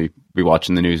certainly be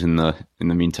watching the news in the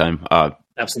meantime.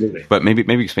 Absolutely. But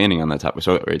maybe expanding on that topic.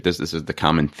 So, right, this is the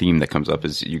common theme that comes up: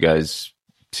 is you guys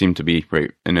seem to be,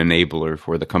 right, an enabler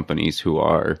for the companies who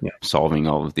are solving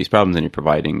all of these problems, and you're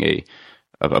providing a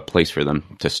place for them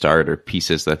to start, or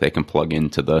pieces that they can plug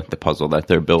into the puzzle that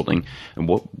they're building. And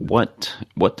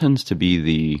what tends to be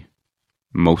the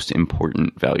most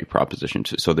important value proposition?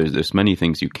 So there's many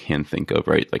things you can think of,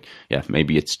 right? Like, yeah,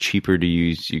 maybe it's cheaper to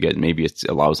use. Maybe it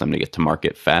allows them to get to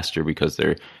market faster because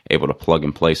they're able to plug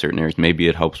and play certain areas. Maybe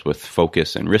it helps with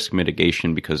focus and risk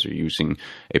mitigation because they're using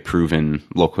a proven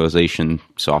localization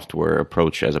software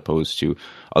approach as opposed to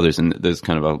others. And there's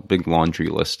kind of a big laundry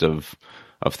list of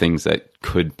things that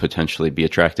could potentially be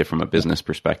attractive from a business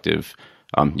perspective,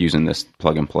 using this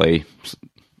plug and play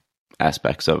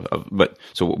aspects but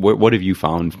so what have you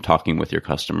found talking with your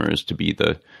customers to be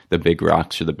the big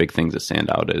rocks or the big things that stand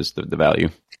out as the value?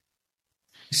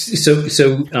 So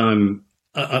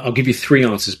I'll give you three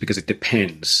answers because it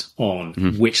depends on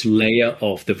which layer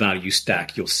of the value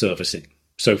stack you're servicing.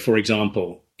 So, for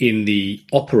example, in the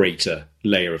operator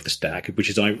layer of the stack,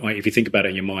 which is, if you think about it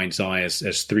in your mind's eye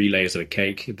as three layers of a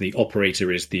cake, the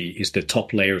operator is the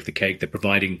top layer of the cake. They're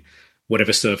providing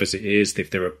whatever service it is.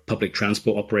 If they're a public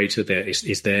transport operator,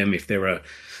 it's them. If they're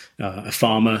a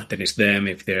farmer, then it's them.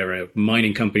 If they're a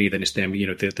mining company, then it's them.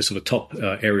 The sort of top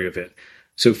area of it.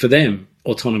 So for them,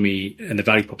 autonomy and the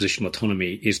value proposition of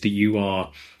autonomy is that you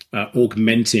are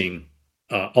oftentimes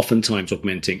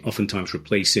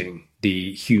replacing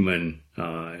the human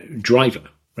driver,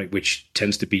 right, which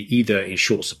tends to be either in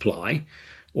short supply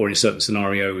or in certain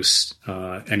scenarios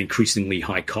an increasingly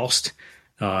high cost.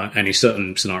 And in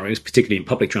certain scenarios, particularly in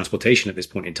public transportation at this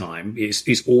point in time,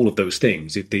 is all of those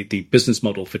things. The business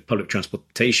model for public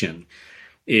transportation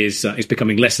is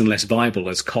becoming less and less viable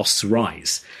as costs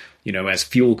rise. As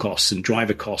fuel costs and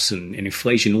driver costs and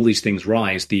inflation, all these things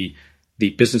rise, the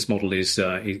business model is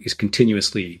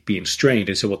continuously being strained.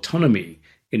 And so autonomy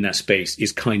in that space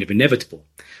is kind of inevitable.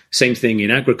 Same thing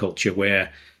in agriculture,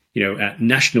 where at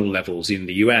national levels in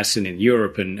the US and in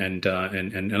Europe and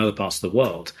other parts of the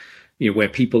world, where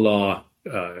people are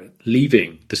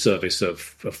leaving the service of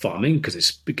farming because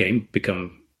it's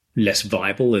become less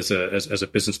viable as a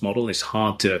business model. It's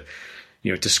hard to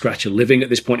scratch a living at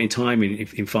this point in time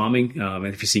in farming. And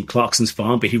if you've seen Clarkson's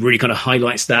Farm, but he really kind of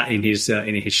highlights that in his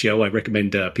show. I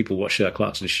recommend people watch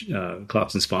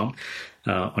Clarkson's Farm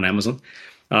on Amazon.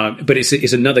 But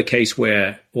it's another case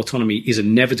where autonomy is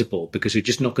inevitable because you're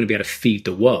just not going to be able to feed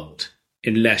the world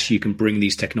unless you can bring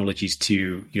these technologies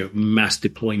to mass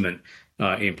deployment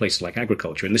in places like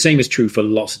agriculture. And the same is true for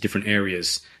lots of different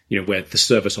areas, where the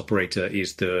service operator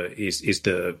is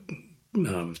the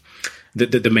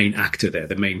main actor there,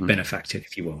 the main benefactor,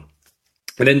 if you will.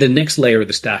 And then the next layer of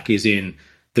the stack is in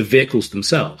the vehicles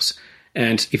themselves.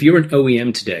 And if you're an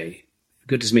OEM today,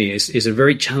 goodness me, it's a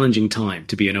very challenging time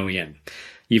to be an OEM.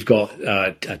 You've got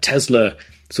Tesla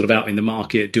sort of out in the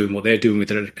market doing what they're doing with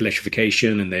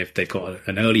electrification, and they've got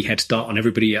an early head start on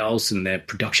everybody else, and their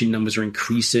production numbers are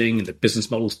increasing, and the business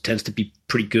model tends to be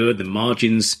pretty good. The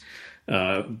margins,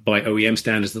 by OEM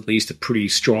standards at least, are pretty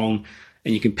strong.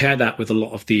 And you compare that with a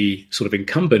lot of the sort of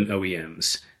incumbent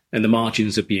OEMs, and the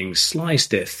margins are being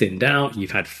sliced, they're thinned out.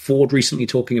 You've had Ford recently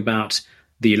talking about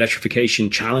the electrification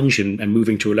challenge, and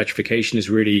moving to electrification is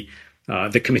really,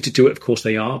 they're committed to it, of course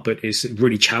they are, but it's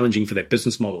really challenging for their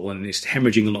business model, and it's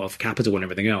hemorrhaging a lot of capital and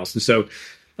everything else. And so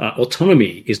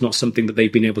autonomy is not something that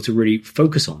they've been able to really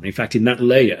focus on. In fact, in that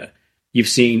layer, you've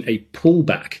seen a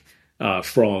pullback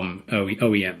from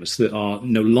OEMs that are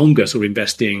no longer sort of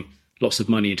investing lots of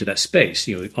money into that space.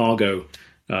 Argo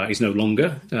is no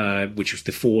longer, which was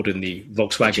the Ford and the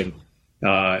Volkswagen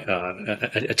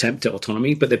attempt at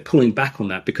autonomy, but they're pulling back on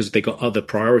that because they got other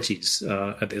priorities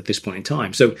at this point in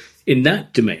time. So in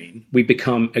that domain, we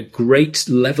become a great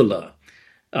leveler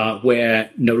where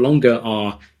no longer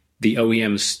are the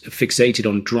OEMs fixated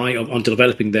on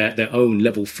developing their own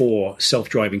level 4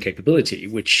 self-driving capability,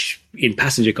 which in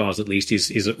passenger cars at least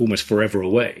is almost forever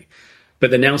away. But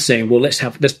they're now saying, well, let's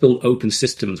build open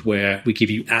systems where we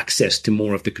give you access to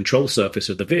more of the control surface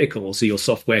of the vehicle, so your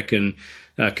software can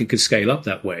scale up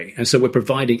that way. And so we're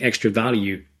providing extra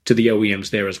value to the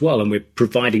OEMs there as well, and we're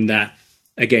providing that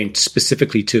again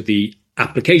specifically to the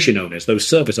application owners, those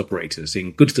service operators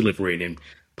in goods delivery and in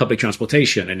public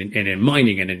transportation and in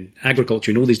mining and in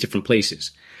agriculture and all these different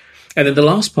places. And then the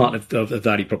last part of the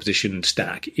value proposition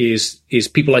stack is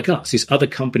people like us, is other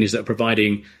companies that are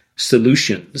providing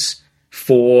solutions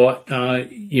for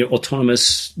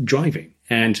autonomous driving.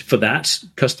 And for that,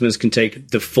 customers can take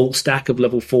the full stack of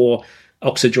level 4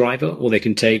 Oxa driver, or they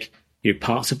can take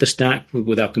parts of the stack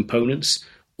with our components,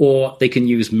 or they can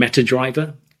use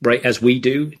MetaDriver, right, as we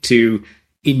do, to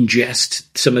ingest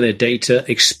some of their data,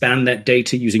 expand that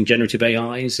data using generative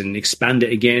AIs, and expand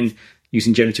it again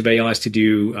using generative AIs to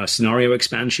do scenario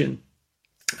expansion,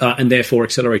 and therefore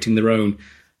accelerating their own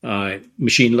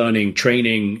machine learning,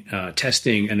 training,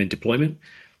 testing, and then deployment.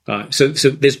 So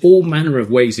there's all manner of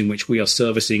ways in which we are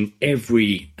servicing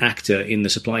every actor in the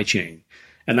supply chain.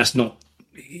 And that's not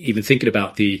even thinking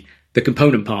about the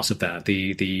component parts of that,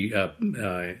 the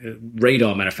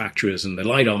radar manufacturers and the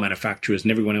LiDAR manufacturers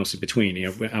and everyone else in between.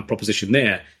 Our proposition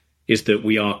there is that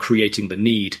we are creating the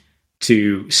need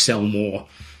to sell more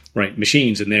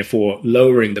machines, and therefore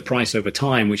lowering the price over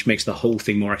time, which makes the whole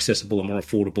thing more accessible and more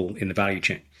affordable in the value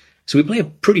chain. So we play a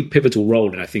pretty pivotal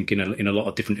role, and I think in a lot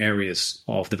of different areas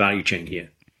of the value chain here,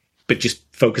 but just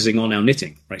focusing on our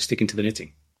knitting, sticking to the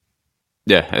knitting.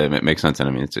 Yeah, it makes sense, and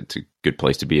I mean it's a good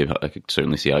place to be. I could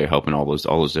certainly see how you're helping all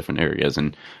those different areas,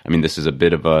 and I mean this is a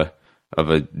bit of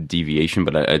a deviation,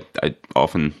 but I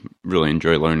often really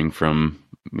enjoy learning from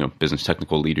business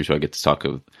technical leaders who I get to talk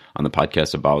on the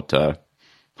podcast about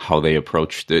how they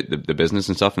approach the business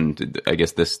and stuff. And I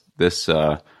guess this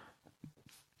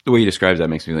the way you describe that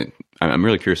makes me think, I'm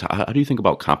really curious. How do you think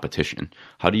about competition?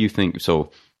 How do you think?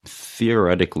 So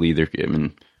theoretically,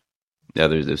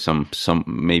 there's some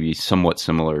maybe somewhat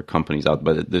similar companies out,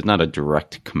 but there's not a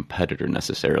direct competitor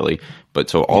necessarily. But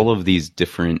so all of these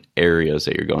different areas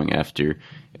that you're going after,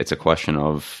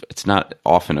 it's not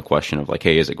often a question of like,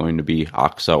 hey, is it going to be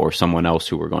Oxa or someone else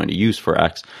who we're going to use for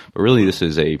X? But really, this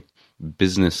is a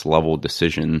business level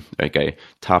decision, like a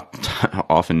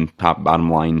often top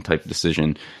bottom line type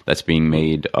decision that's being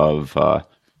made of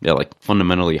like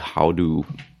fundamentally, how do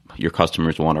your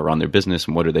customers want to run their business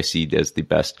and what do they see as the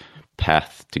best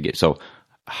path to get? So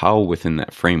how within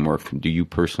that framework do you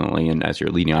personally, and as you're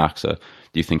leading Oxa,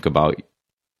 do you think about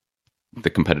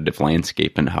the competitive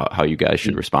landscape and how you guys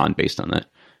should respond based on that?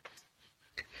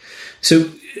 So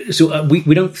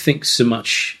we don't think so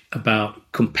much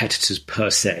about competitors per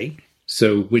se.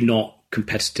 So we're not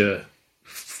competitor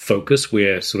focused.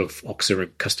 We're sort of Oxa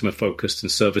customer focused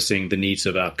and servicing the needs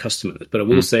of our customers. But I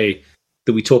will say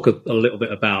that we talk a little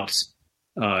bit about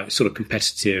sort of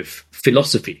competitive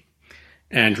philosophy,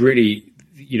 and really,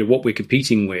 what we're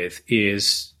competing with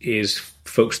is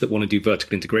folks that want to do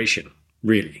vertical integration.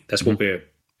 Really, that's what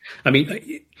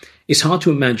it's hard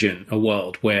to imagine a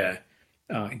world where,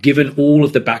 given all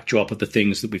of the backdrop of the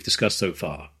things that we've discussed so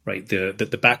far, right?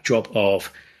 The backdrop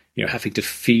of having to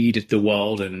feed the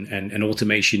world and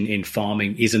automation in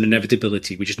farming is an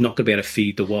inevitability. We're just not going to be able to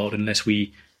feed the world unless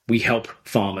we help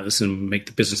farmers and make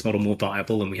the business model more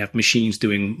viable, and we have machines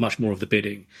doing much more of the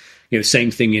bidding.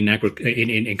 Same thing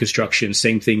in construction,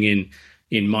 same thing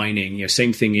in mining,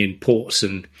 same thing in ports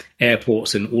and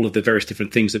airports and all of the various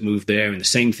different things that move there, and the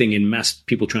same thing in mass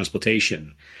people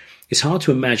transportation. It's hard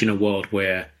to imagine a world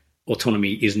where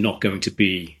autonomy is not going to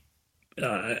be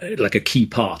like a key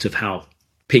part of how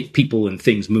people and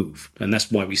things move, and that's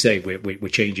why we say we're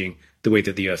changing the way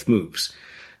that the earth moves.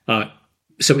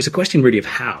 So it's a question really of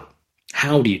how.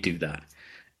 How do you do that?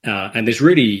 And there's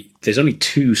only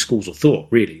two schools of thought,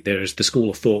 really. There's the school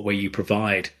of thought where you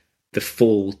provide the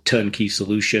full turnkey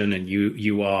solution and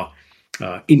you are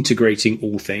integrating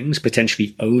all things,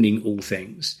 potentially owning all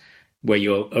things, where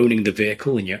you're owning the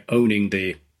vehicle and you're owning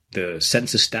the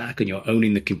sensor stack and you're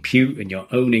owning the compute and you're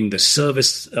owning the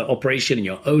service operation and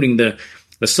you're owning the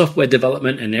software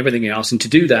development and everything else. And to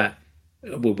do that,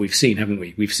 well, we've seen, haven't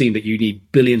we? We've seen that you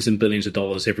need billions and billions of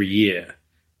dollars every year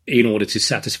in order to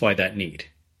satisfy that need.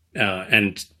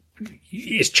 And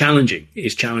it's challenging.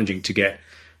 It's challenging to get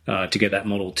that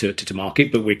model to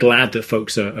market. But we're glad that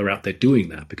folks are out there doing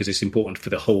that, because it's important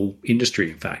for the whole industry.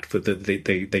 In fact, for they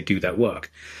do that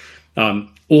work.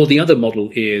 Or the other model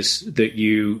is that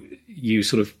you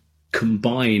sort of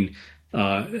combine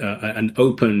an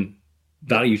open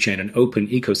value chain, an open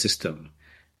ecosystem,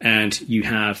 and you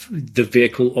have the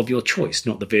vehicle of your choice,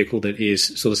 not the vehicle that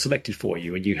is sort of selected for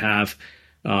you, and you have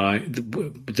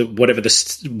whatever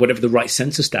the right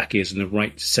sensor stack is and the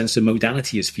right sensor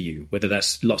modality is for you, whether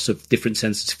that's lots of different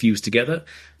sensors fused together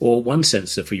or one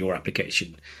sensor for your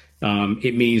application.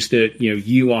 It means that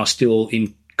you are still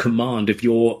in command of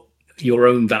your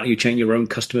own value chain, your own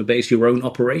customer base, your own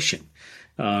operation.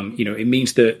 It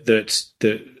means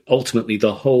that ultimately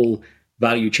the whole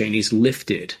value chain is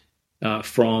lifted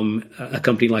from a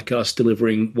company like us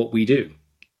delivering what we do.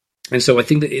 And so I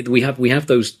think that we have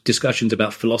those discussions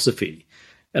about philosophy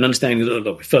and understanding that,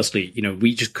 look, firstly,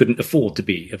 we just couldn't afford to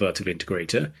be a vertical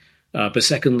integrator. But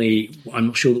secondly, I'm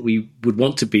not sure that we would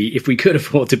want to be if we could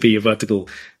afford to be a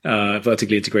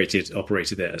vertically integrated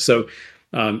operator there. So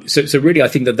really, I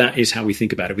think that is how we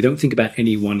think about it. We don't think about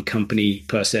any one company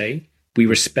per se. We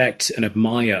respect and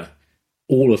admire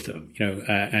all of them,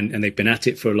 and they've been at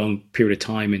it for a long period of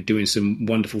time and doing some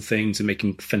wonderful things and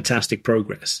making fantastic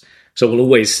progress. So we'll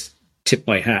always tip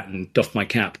my hat and doff my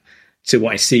cap to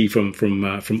what I see from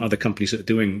other companies that are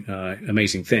doing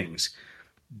amazing things.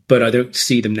 But I don't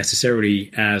see them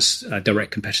necessarily as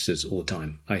direct competitors all the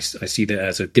time. I see that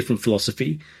as a different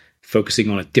philosophy, focusing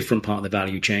on a different part of the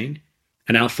value chain.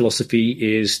 And our philosophy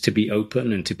is to be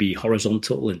open and to be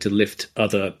horizontal and to lift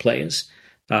other players.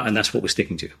 And that's what we're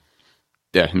sticking to.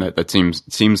 Yeah, and that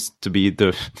seems to be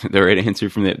the right answer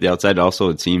from the outside. Also,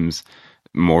 it seems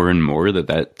more and more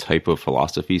that type of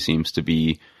philosophy seems to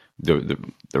be the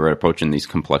right approach in these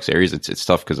complex areas. It's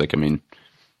tough because, and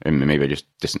maybe I just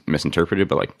misinterpreted,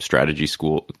 but strategy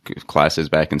school classes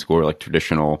back in school are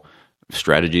traditional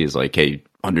strategy is hey,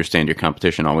 understand your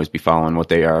competition, always be following what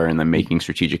they are, and then making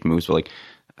strategic moves. But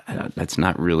that's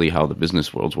not really how the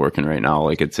business world's working right now.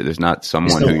 There's not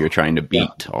someone who you're trying to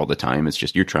beat all the time. It's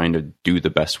just you're trying to do the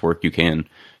best work you can,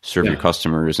 serve your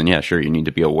customers, and sure, you need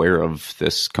to be aware of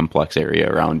this complex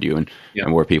area around you and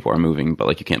where people are moving,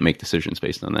 but you can't make decisions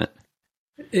based on that.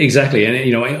 Exactly,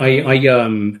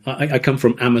 and I come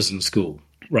from Amazon school,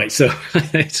 right? So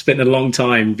I spent a long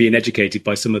time being educated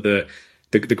by some of the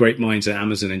great minds at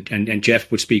Amazon, and Jeff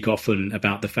would speak often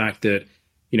about the fact that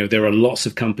there are lots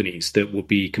of companies that will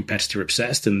be competitor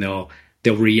obsessed, and they'll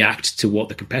react to what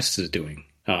the competitors are doing.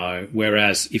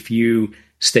 Whereas if you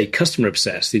stay customer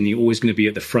obsessed, then you're always going to be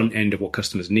at the front end of what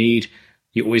customers need.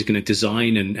 You're always going to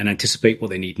design and anticipate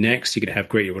what they need next. You're going to have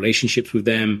greater relationships with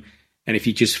them. And if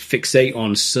you just fixate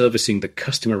on servicing the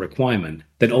customer requirement,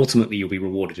 then ultimately you'll be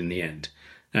rewarded in the end.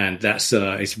 And that's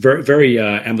it's very, very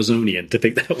Amazonian to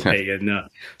think that way. And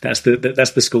that's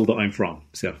the school that I'm from.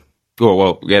 So. Cool.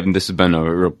 Well, Gavin, this has been a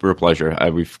real pleasure.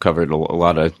 We've covered a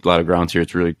lot of grounds here.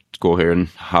 It's really cool hearing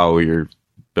how you're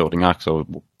building Oxo,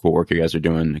 cool work you guys are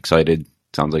doing. Excited.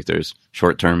 Sounds like there's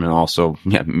short term and also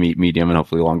medium and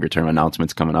hopefully longer term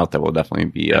announcements coming out that we'll definitely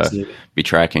be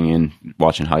tracking and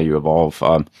watching how you evolve.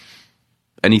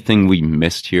 Anything we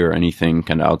missed here? Anything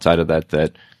kind of outside of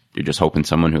that you're just hoping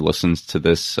someone who listens to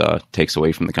this takes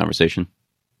away from the conversation?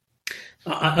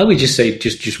 I would just say,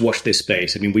 just watch this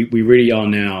space. I mean, we really are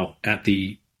now at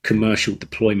the commercial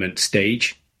deployment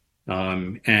stage.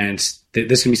 And there's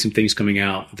going to be some things coming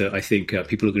out that I think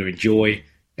people are going to enjoy.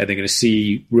 And they're going to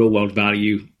see real world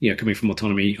value, coming from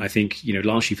Autonomy, I think,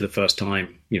 largely for the first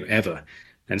time, ever.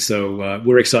 And so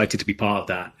we're excited to be part of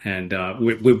that. And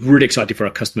we're really excited for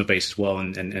our customer base as well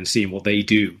and seeing what they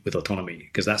do with Autonomy,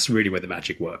 because that's really where the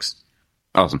magic works.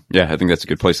 Awesome. Yeah, I think that's a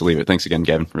good place to leave it. Thanks again,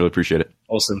 Gavin. Really appreciate it.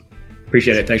 Awesome.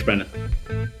 Appreciate it. Thanks, Brandon.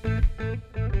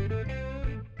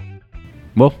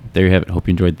 Well, there you have it. Hope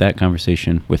you enjoyed that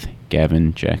conversation with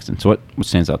Gavin Jackson. So what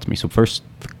stands out to me? So first,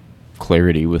 the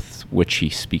clarity with which he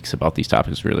speaks about these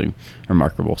topics is really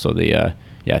remarkable. So the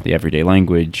everyday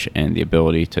language and the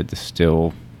ability to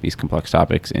distill these complex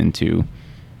topics into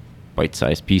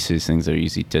bite-sized pieces, things that are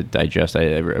easy to digest, I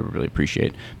really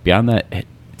appreciate. Beyond that,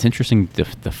 it's interesting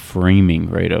the framing,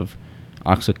 right, of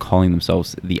Oxa calling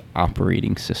themselves the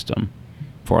operating system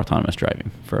for autonomous driving,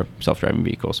 for self-driving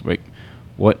vehicles. Right?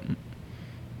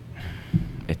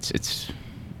 It's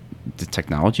the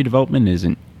technology development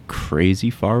isn't crazy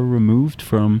far removed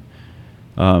from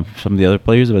some of the other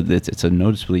players, but it's a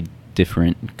noticeably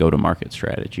different go-to-market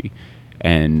strategy,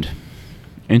 and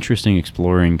interesting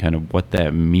exploring kind of what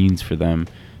that means for them,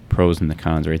 pros and the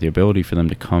cons, right? The ability for them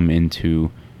to come into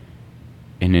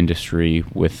an industry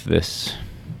with this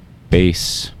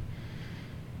base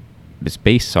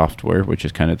software, which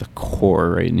is kind of the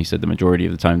core, right? And he said the majority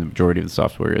of the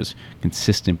software is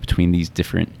consistent between these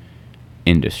different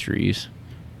industries,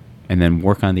 and then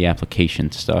work on the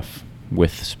application stuff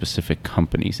with specific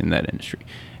companies in that industry,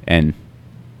 and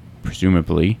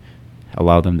presumably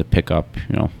allow them to pick up,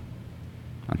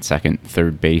 on second,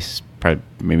 third base, probably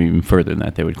maybe even further than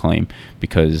that, they would claim,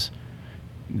 because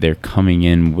they're coming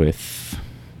in with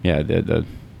the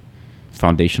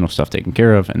foundational stuff taken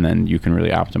care of, and then you can really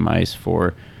optimize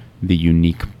for the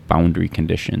unique boundary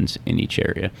conditions in each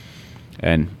area.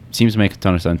 And it seems to make a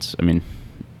ton of sense. I mean,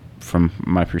 from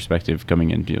my perspective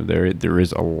coming in, there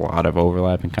is a lot of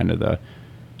overlap in kind of the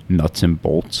nuts and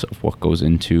bolts of what goes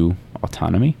into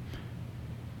autonomy.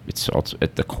 It's also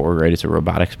at the core, right? It's a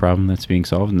robotics problem that's being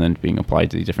solved and then being applied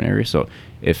to these different areas. So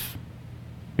if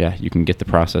you can get the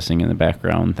processing in the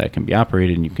background that can be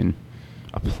operated, and you can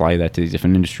apply that to these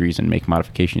different industries and make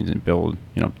modifications and build,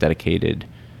 dedicated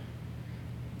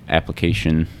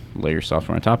application layer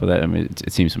software on top of that. I mean,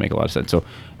 it seems to make a lot of sense. So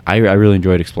I really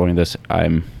enjoyed exploring this.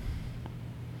 I'm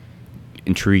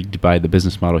intrigued by the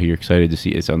business model here. Excited to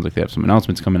see. It sounds like they have some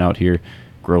announcements coming out here.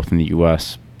 Growth in the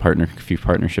U.S. A few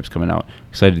partnerships coming out.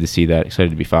 Excited to see that.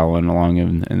 Excited to be following along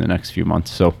in the next few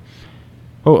months. So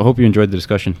I hope you enjoyed the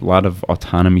discussion. A lot of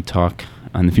autonomy talk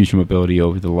on the future mobility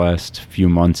over the last few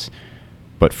months,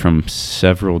 but from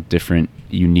several different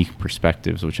unique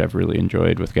perspectives, which I've really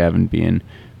enjoyed, with Gavin being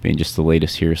just the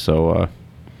latest here. So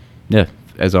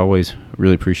as always,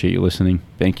 really appreciate you listening.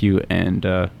 Thank you, and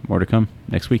more to come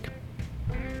next week.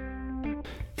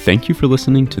 Thank you for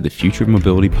listening to the Future of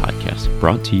Mobility podcast,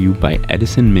 brought to you by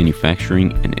Edison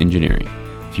Manufacturing and Engineering.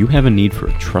 If you have a need for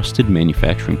a trusted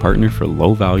manufacturing partner for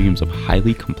low volumes of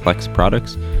highly complex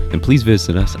products, then please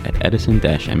visit us at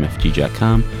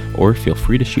edison-mfg.com, or feel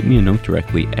free to shoot me a note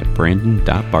directly at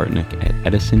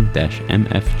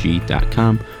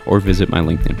brandon.bartnick@edison-mfg.com, or visit my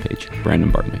LinkedIn page,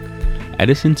 Brandon Bartnick.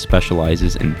 Edison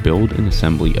specializes in build and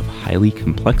assembly of highly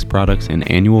complex products in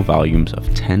annual volumes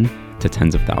of 10 to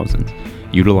tens of thousands,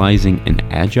 utilizing an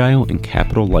agile and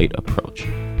capital-light approach.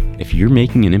 If you're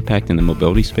making an impact in the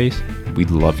mobility space,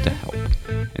 we'd love to help.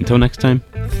 Until next time,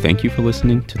 thank you for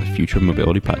listening to the Future of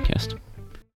Mobility podcast.